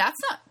 Like, that's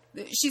not...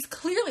 She's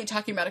clearly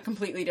talking about a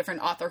completely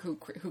different author who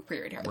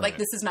queried her. Right. Like,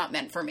 this is not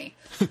meant for me.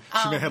 She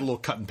may have had a little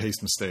cut and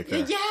paste mistake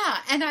there. Yeah,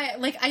 and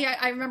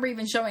I remember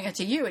even showing it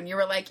to you, and you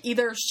were like,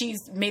 either she's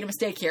made a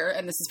mistake here,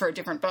 and this is for a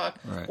different book,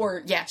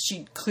 or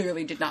she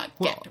clearly did not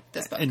get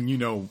this book.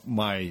 And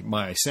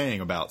my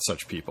saying about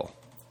such people.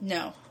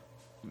 No.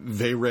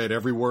 They read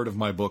every word of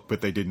my book,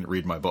 but they didn't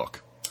read my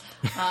book.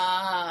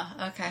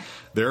 Okay.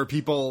 There are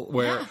people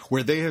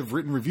where they have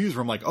written reviews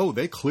where I'm like, oh,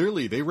 they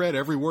read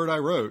every word I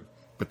wrote,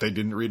 but they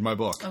didn't read my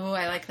book. Oh,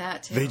 I like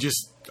that too.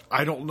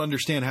 I don't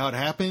understand how it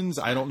happens.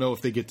 I don't know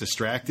if they get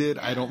distracted.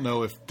 I don't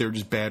know if they're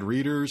just bad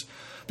readers,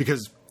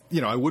 because,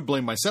 I would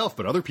blame myself,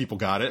 but other people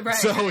got it.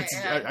 Right,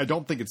 I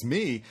don't think it's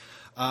me.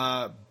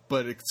 But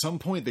at some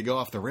point they go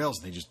off the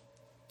rails and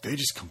they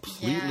just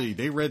completely,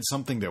 they read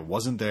something that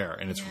wasn't there,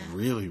 and it's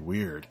really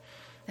weird.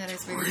 That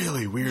is weird.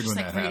 Really weird when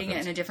that happens. Reading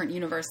it in a different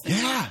universe. Than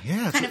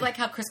Yeah. Kind of like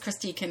how Chris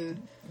Christie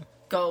can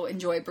go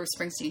enjoy Bruce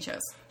Springsteen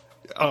shows.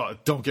 Oh,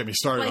 don't get me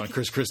started on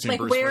Chris Christie and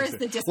Bruce Springsteen. Where is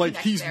the disconnect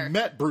he's there?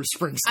 met Bruce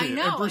Springsteen. I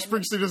know. And Bruce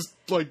Springsteen has,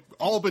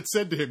 all but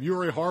said to him,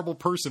 "You're a horrible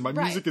person. My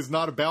music is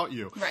not about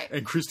you." Right.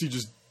 And Christie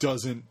just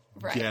doesn't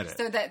get it.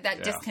 So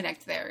that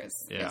disconnect there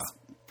is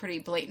pretty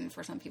blatant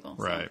for some people.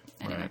 Right.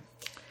 Anyway. Right.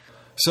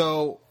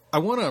 So I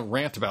want to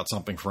rant about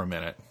something for a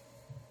minute.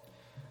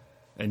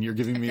 And you're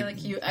giving me... I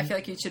feel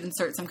like you should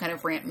insert some kind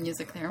of rant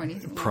music there when you...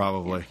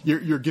 Probably. Yeah.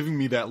 You're giving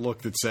me that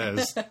look that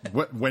says,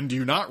 when do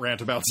you not rant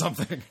about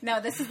something?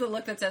 No, this is the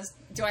look that says,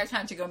 do I have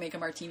time to go make a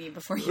martini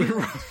before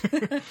you...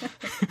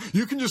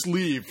 You can just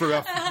leave for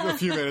a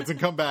few minutes and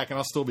come back and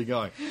I'll still be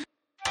going.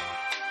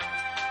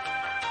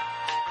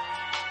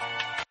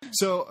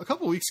 So a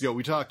couple of weeks ago,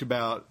 we talked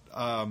about...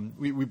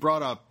 we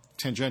brought up,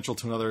 tangential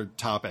to another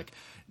topic,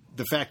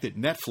 the fact that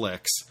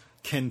Netflix...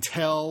 can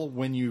tell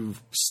when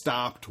you've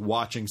stopped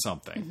watching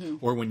something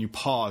or when you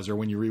pause or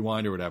when you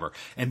rewind or whatever,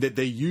 and that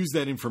they use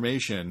that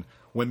information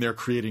when they're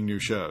creating new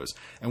shows.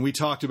 And we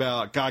talked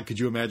about, God, could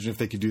you imagine if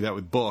they could do that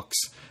with books?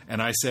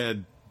 And I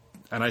said,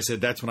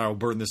 that's when I will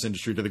burn this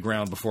industry to the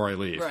ground before I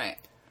leave. Right.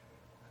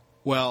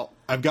 Well,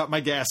 I've got my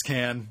gas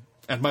can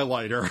and my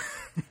lighter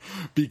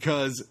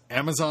because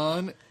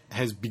Amazon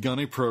has begun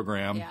a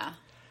program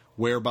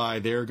whereby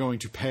they're going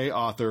to pay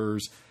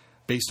authors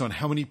based on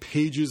how many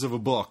pages of a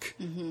book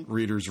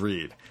readers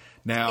read.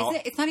 Now,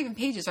 it's not even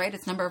pages, right?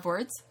 It's number of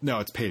words? No,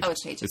 it's pages. Oh,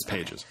 it's pages. It's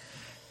pages.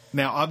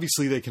 Now,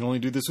 obviously, they can only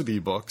do this with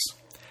ebooks,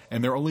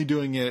 and they're only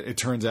doing it, it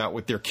turns out,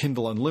 with their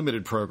Kindle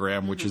Unlimited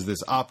program, which is this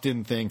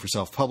opt-in thing for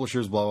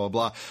self-publishers, blah, blah,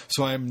 blah.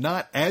 So I'm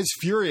not as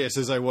furious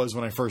as I was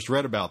when I first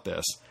read about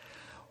this,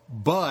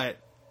 but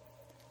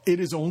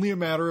it is only a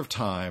matter of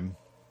time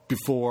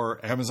before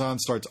Amazon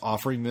starts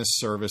offering this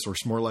service, or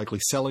more likely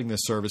selling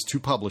this service to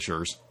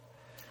publishers.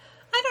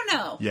 I don't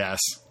know. Yes.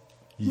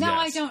 No, yes.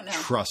 I don't know.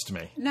 Trust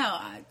me. No,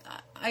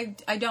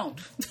 I don't.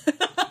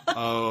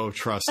 Oh,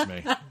 trust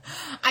me.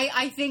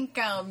 I think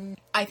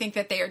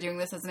that they are doing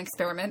this as an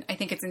experiment. I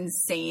think it's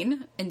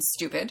insane and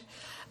stupid.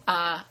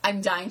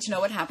 I'm dying to know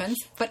what happens,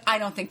 but I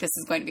don't think this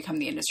is going to become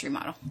the industry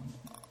model.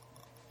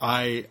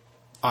 I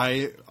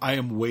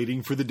am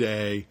waiting for the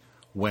day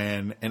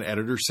when an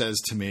editor says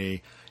to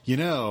me, you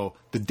know,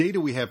 the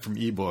data we have from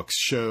ebooks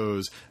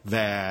shows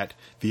that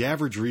the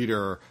average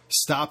reader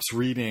stops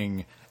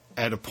reading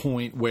at a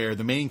point where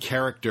the main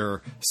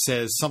character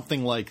says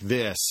something like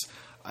this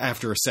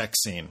after a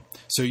sex scene.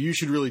 So you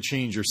should really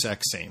change your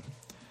sex scene.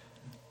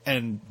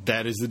 And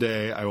that is the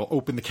day I will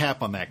open the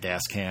cap on that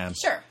gas can.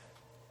 Sure.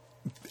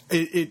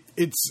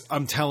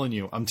 I'm telling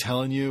you,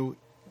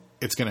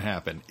 it's going to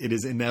happen. It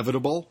is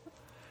inevitable.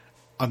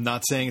 I'm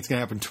not saying it's going to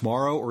happen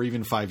tomorrow or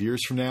even 5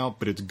 years from now,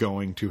 but it's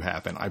going to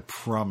happen. I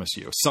promise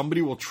you.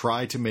 Somebody will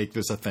try to make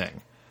this a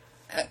thing.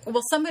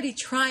 Well, somebody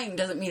trying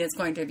doesn't mean it's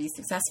going to be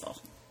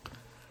successful.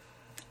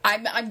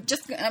 I'm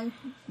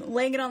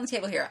laying it on the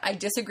table here. I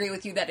disagree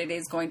with you that it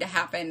is going to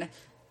happen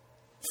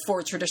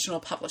for traditional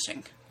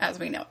publishing, as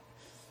we know.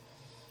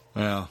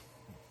 Well,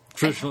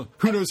 traditional.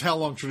 Who knows how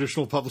long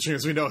traditional publishing,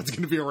 as we know, it's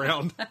going to be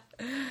around.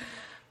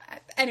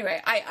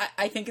 Anyway,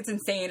 I think it's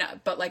insane,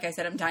 but like I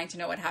said, I'm dying to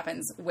know what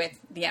happens with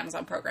the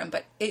Amazon program,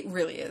 but it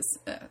really is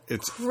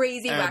it's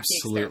crazy, wacky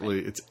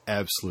experiment. It's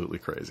absolutely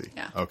crazy.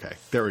 Yeah. Okay,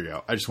 there we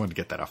go. I just wanted to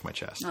get that off my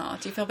chest. Oh,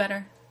 do you feel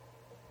better?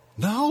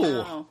 No.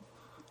 Oh.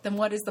 Then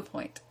what is the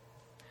point?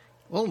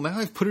 Well, now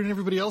I've put it in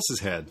everybody else's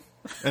head.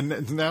 And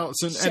now,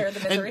 share the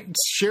misery. And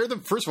share the,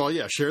 first of all,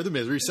 share the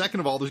misery. Second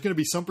of all, there's going to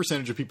be some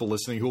percentage of people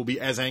listening who will be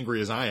as angry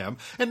as I am.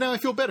 And now I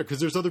feel better because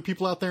there's other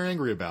people out there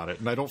angry about it.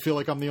 And I don't feel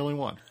like I'm the only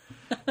one.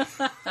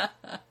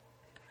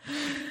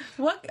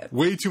 What?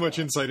 Way too much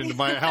insight into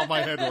how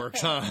my head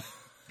works, huh?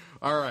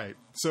 All right.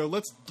 So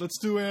let's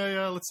do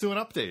an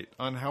update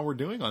on how we're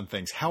doing on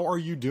things. How are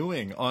you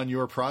doing on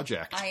your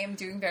project? I am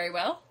doing very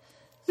well.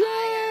 Yay!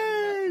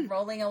 I am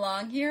rolling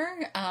along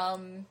here.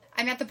 I'm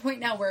at the point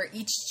now where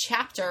each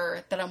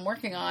chapter that I'm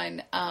working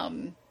on,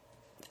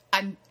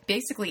 I'm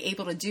basically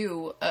able to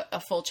do a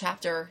full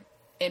chapter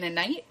in a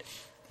night.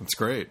 That's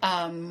great.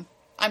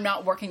 I'm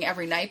not working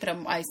every night, but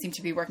I seem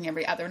to be working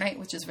every other night,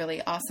 which is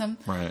really awesome.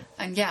 Right.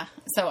 And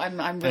so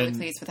I'm really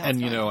pleased with how it's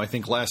going. And I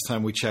think last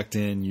time we checked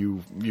in,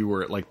 you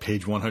were at like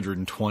page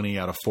 120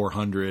 out of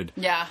 400.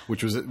 Yeah.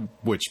 Which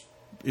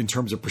in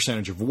terms of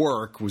percentage of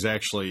work was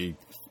actually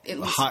at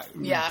least,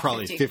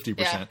 probably 50%.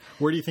 Yeah.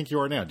 Where do you think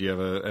you are now? Do you have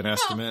an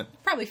estimate?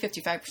 Probably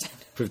 55%.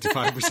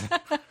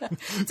 55%.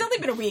 It's only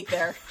been a week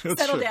there.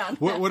 Settle down.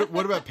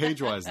 What about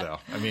page-wise, though?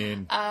 I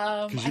mean,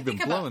 because you've been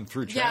blowing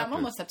through chapters. Yeah, I'm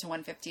almost up to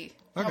 150. Okay.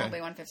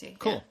 Probably 150.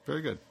 Cool. Yeah.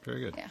 Very good. Very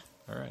good. Yeah.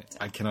 All right.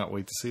 I cannot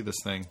wait to see this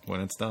thing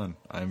when it's done.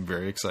 I'm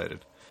very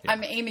excited. Yeah.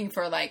 I'm aiming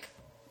for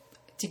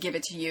to give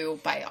it to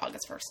you by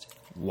August 1st.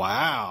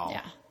 Wow.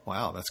 Yeah.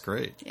 Wow, that's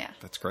great. Yeah.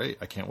 That's great.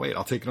 I can't wait.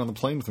 I'll take it on the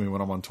plane with me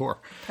when I'm on tour.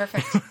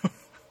 Perfect.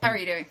 How are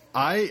you doing?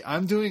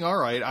 I'm doing all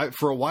right.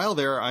 For a while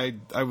there, I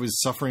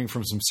was suffering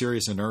from some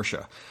serious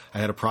inertia. I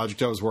had a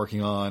project I was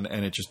working on,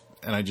 and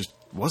I just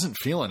wasn't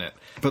feeling it.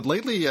 But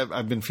lately,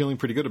 I've been feeling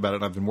pretty good about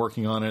it. I've been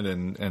working on it,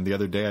 and the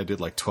other day I did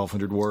like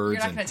 1,200 words.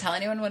 You're not going to tell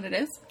anyone what it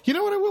is? You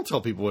know what? I will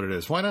tell people what it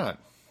is. Why not?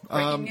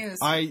 Breaking news.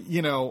 I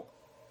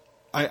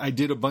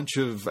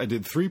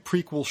did 3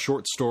 prequel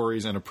short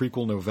stories and a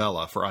prequel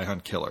novella for I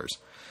Hunt Killers.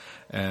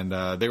 And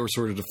they were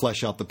sort of to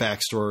flesh out the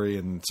backstory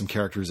and some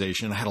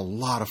characterization. I had a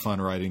lot of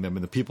fun writing them,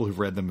 and the people who've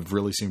read them have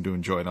really seemed to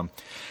enjoy them.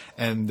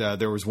 And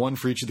there was one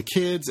for each of the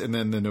kids, and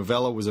then the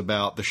novella was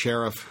about the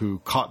sheriff who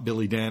caught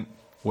Billy Dent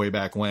way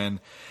back when.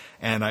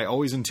 And I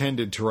always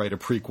intended to write a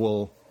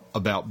prequel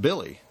about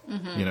Billy,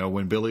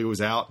 when Billy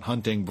was out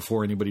hunting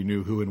before anybody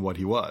knew who and what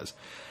he was.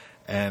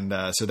 And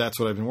so that's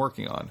what I've been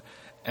working on.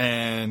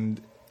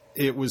 And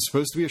it was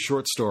supposed to be a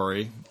short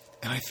story.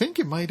 And I think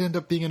it might end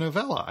up being a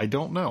novella. I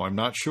don't know. I'm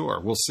not sure.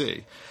 We'll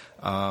see.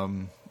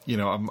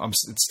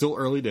 It's still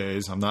early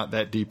days. I'm not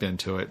that deep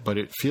into it, but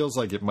it feels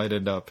like it might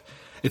end up.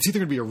 It's either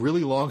going to be a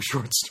really long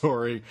short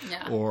story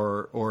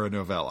or a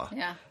novella.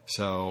 Yeah.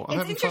 So I'm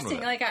having fun with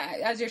it. Like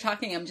as you're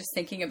talking, I'm just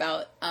thinking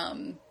about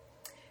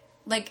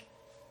like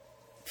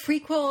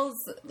prequels,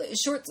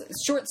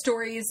 short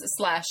stories /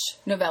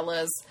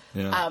 novellas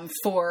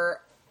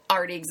for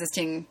already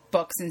existing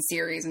books and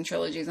series and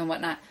trilogies and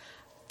whatnot.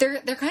 They're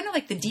kind of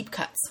like the deep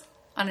cuts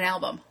on an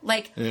album,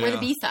 like or the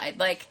B-side.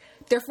 Like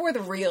they're for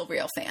the real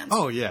fans.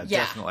 Oh yeah,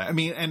 definitely. I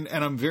mean, and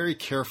I'm very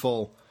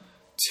careful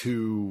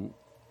to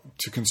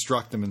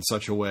construct them in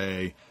such a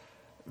way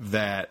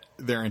that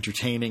they're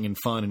entertaining and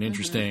fun and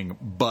interesting.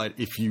 But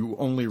if you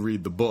only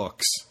read the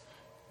books,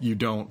 you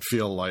don't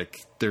feel like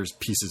there's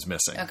pieces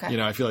missing. Okay.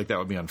 I feel like that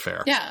would be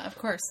unfair. Yeah, of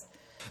course.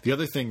 The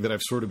other thing that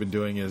I've sort of been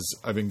doing is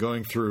I've been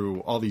going through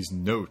all these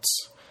notes,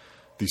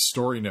 these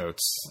story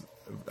notes,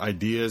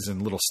 ideas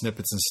and little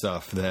snippets and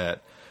stuff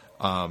that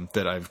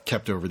I've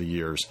kept over the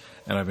years.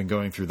 And I've been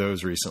going through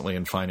those recently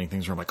and finding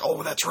things where I'm like,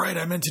 oh, that's right.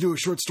 I meant to do a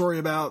short story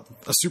about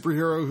a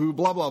superhero who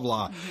blah, blah,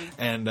 blah.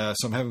 And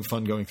so I'm having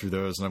fun going through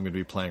those, and I'm going to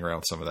be playing around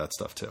with some of that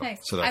stuff too. Nice.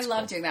 So that's I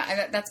love doing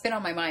that. That's been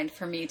on my mind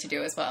for me to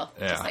do as well.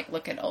 Yeah. Just like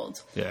look at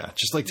old. Yeah.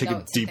 Just like take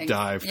a deep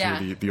dive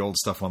through the old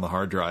stuff on the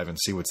hard drive and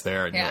see what's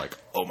there. And you're like,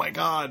 oh my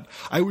God,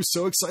 I was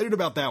so excited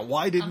about that.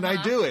 Why didn't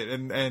I do it?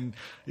 And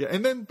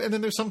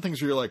then there's some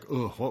things where you're like,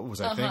 oh, what was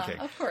I thinking?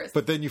 Of course.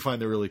 But then you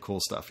find the really cool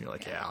stuff. And you're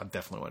like, I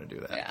definitely want to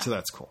do that. Yeah. So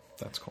that's cool.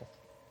 That's cool.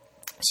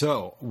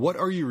 So, what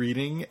are you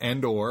reading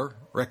and or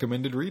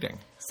recommended reading?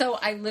 So,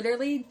 I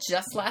literally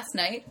just last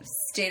night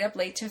stayed up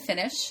late to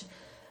finish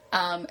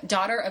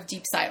Daughter of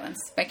Deep Silence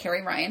by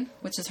Carrie Ryan,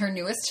 which is her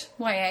newest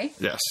YA.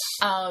 Yes.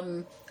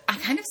 I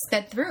kind of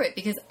sped through it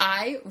because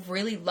I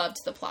really loved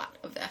the plot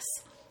of this.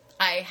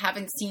 I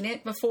haven't seen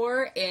it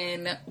before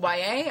in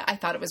YA. I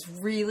thought it was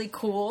really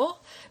cool.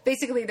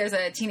 Basically, there's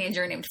a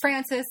teenager named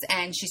Frances,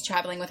 and she's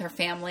traveling with her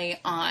family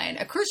on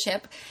a cruise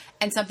ship,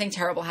 and something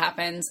terrible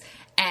happens.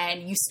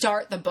 And you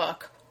start the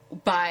book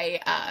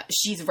by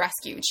she's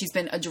rescued. She's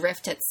been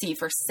adrift at sea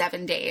for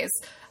 7 days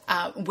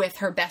with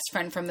her best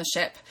friend from the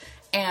ship,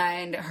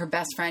 and her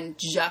best friend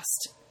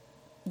just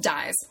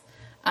dies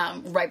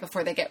right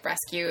before they get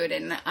rescued.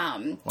 And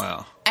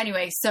wow.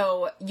 Anyway,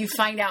 so you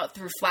find out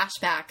through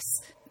flashbacks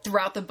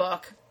throughout the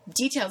book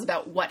details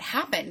about what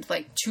happened,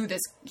 like, to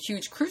this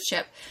huge cruise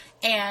ship.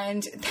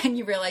 And then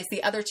you realize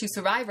the other two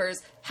survivors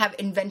have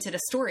invented a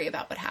story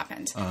about what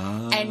happened.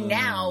 And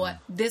now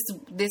this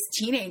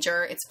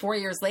teenager, it's 4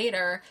 years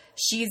later,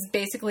 she's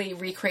basically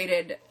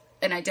recreated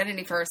an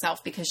identity for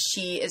herself because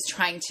she is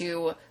trying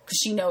to, because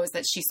she knows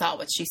that she saw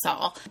what she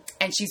saw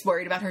and she's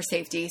worried about her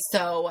safety.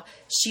 So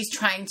she's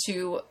trying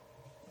to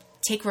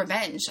take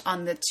revenge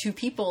on the two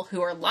people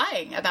who are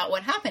lying about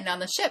what happened on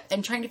the ship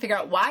and trying to figure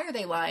out why are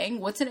they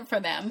lying, what's in it for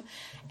them,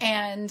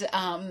 and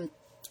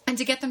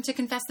to get them to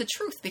confess the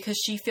truth because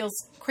she feels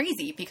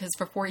crazy because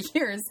for 4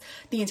 years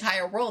the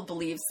entire world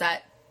believes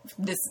that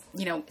this,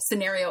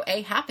 scenario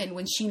A happened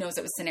when she knows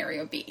it was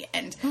scenario B.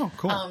 And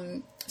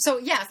cool.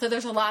 So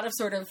there's a lot of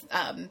sort of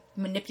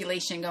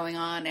manipulation going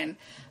on, and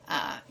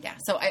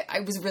so I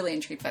was really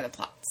intrigued by the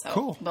plot. So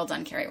cool. Well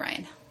done, Carrie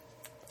Ryan.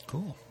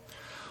 Cool.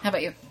 How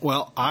about you?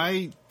 Well,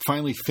 I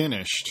finally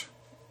finished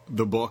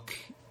the book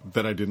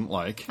that I didn't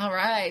like. All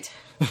right.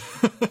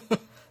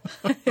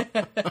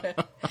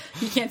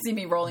 You can't see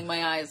me rolling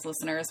my eyes,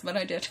 listeners, but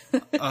I did.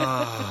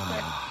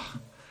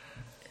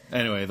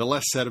 Anyway, the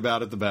less said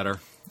about it, the better.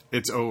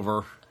 It's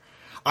over.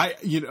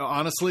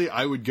 Honestly,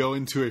 I would go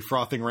into a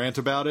frothing rant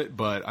about it,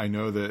 but I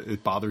know that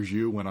it bothers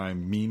you when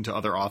I'm mean to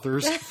other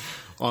authors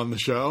on the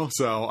show,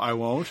 so I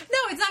won't. No,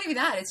 it's not even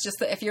that. It's just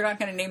that if you're not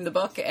going to name the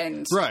book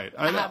and right,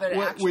 have an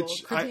actual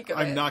critique of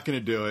it. I'm not going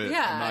to do it.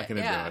 Yeah, I'm not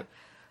going to do it.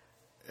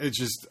 It's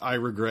just, I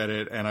regret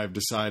it, and I've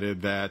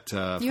decided that...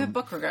 you have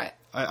book regret.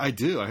 I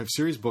do. I have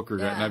serious book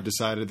regret, and I've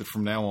decided that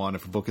from now on,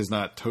 if a book has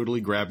not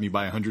totally grabbed me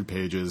by 100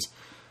 pages,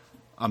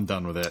 I'm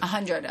done with it.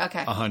 100,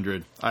 okay.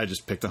 100. I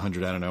just picked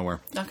 100 out of nowhere.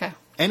 Okay.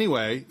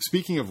 Anyway,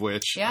 speaking of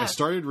which, I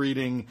started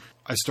reading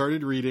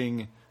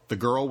The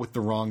Girl with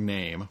the Wrong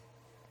Name,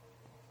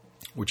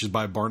 which is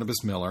by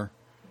Barnabas Miller.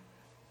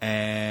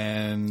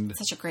 And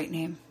such a great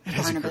name,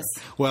 Barnabas.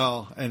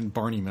 And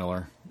Barney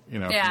Miller,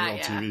 from the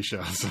old TV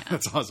show. So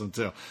that's awesome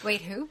too.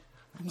 Wait, who?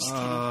 I'm just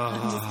kidding.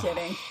 I'm just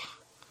kidding.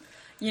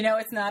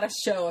 It's not a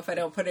show if I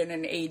don't put in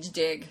an age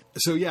dig.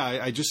 So yeah,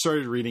 I just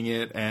started reading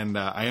it, and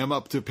I am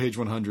up to page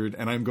 100,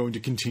 and I'm going to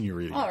continue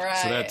reading All it. right.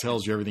 So that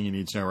tells you everything you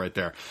need to know right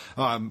there.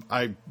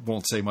 I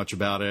won't say much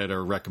about it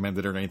or recommend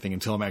it or anything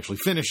until I'm actually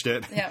finished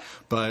it. Yeah.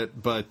 But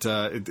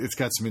it's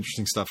got some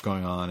interesting stuff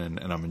going on,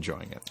 and I'm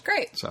enjoying it.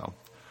 Great. So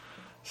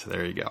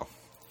there you go.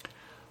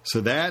 So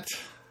that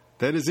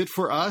is it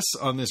for us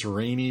on this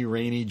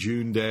rainy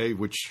June day,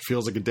 which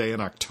feels like a day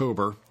in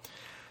October.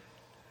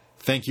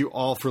 Thank you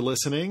all for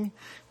listening.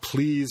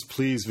 Please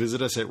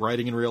visit us at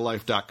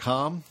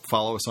writinginreallife.com.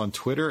 Follow us on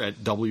Twitter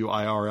at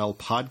WIRL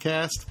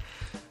Podcast.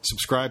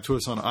 Subscribe to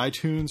us on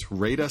iTunes.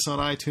 Rate us on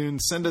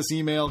iTunes. Send us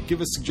email.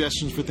 Give us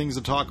suggestions for things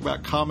to talk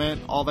about.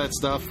 Comment. All that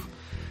stuff.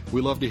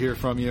 We love to hear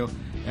from you.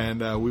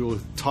 And we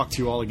will talk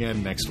to you all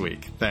again next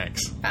week.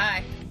 Thanks.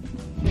 Bye.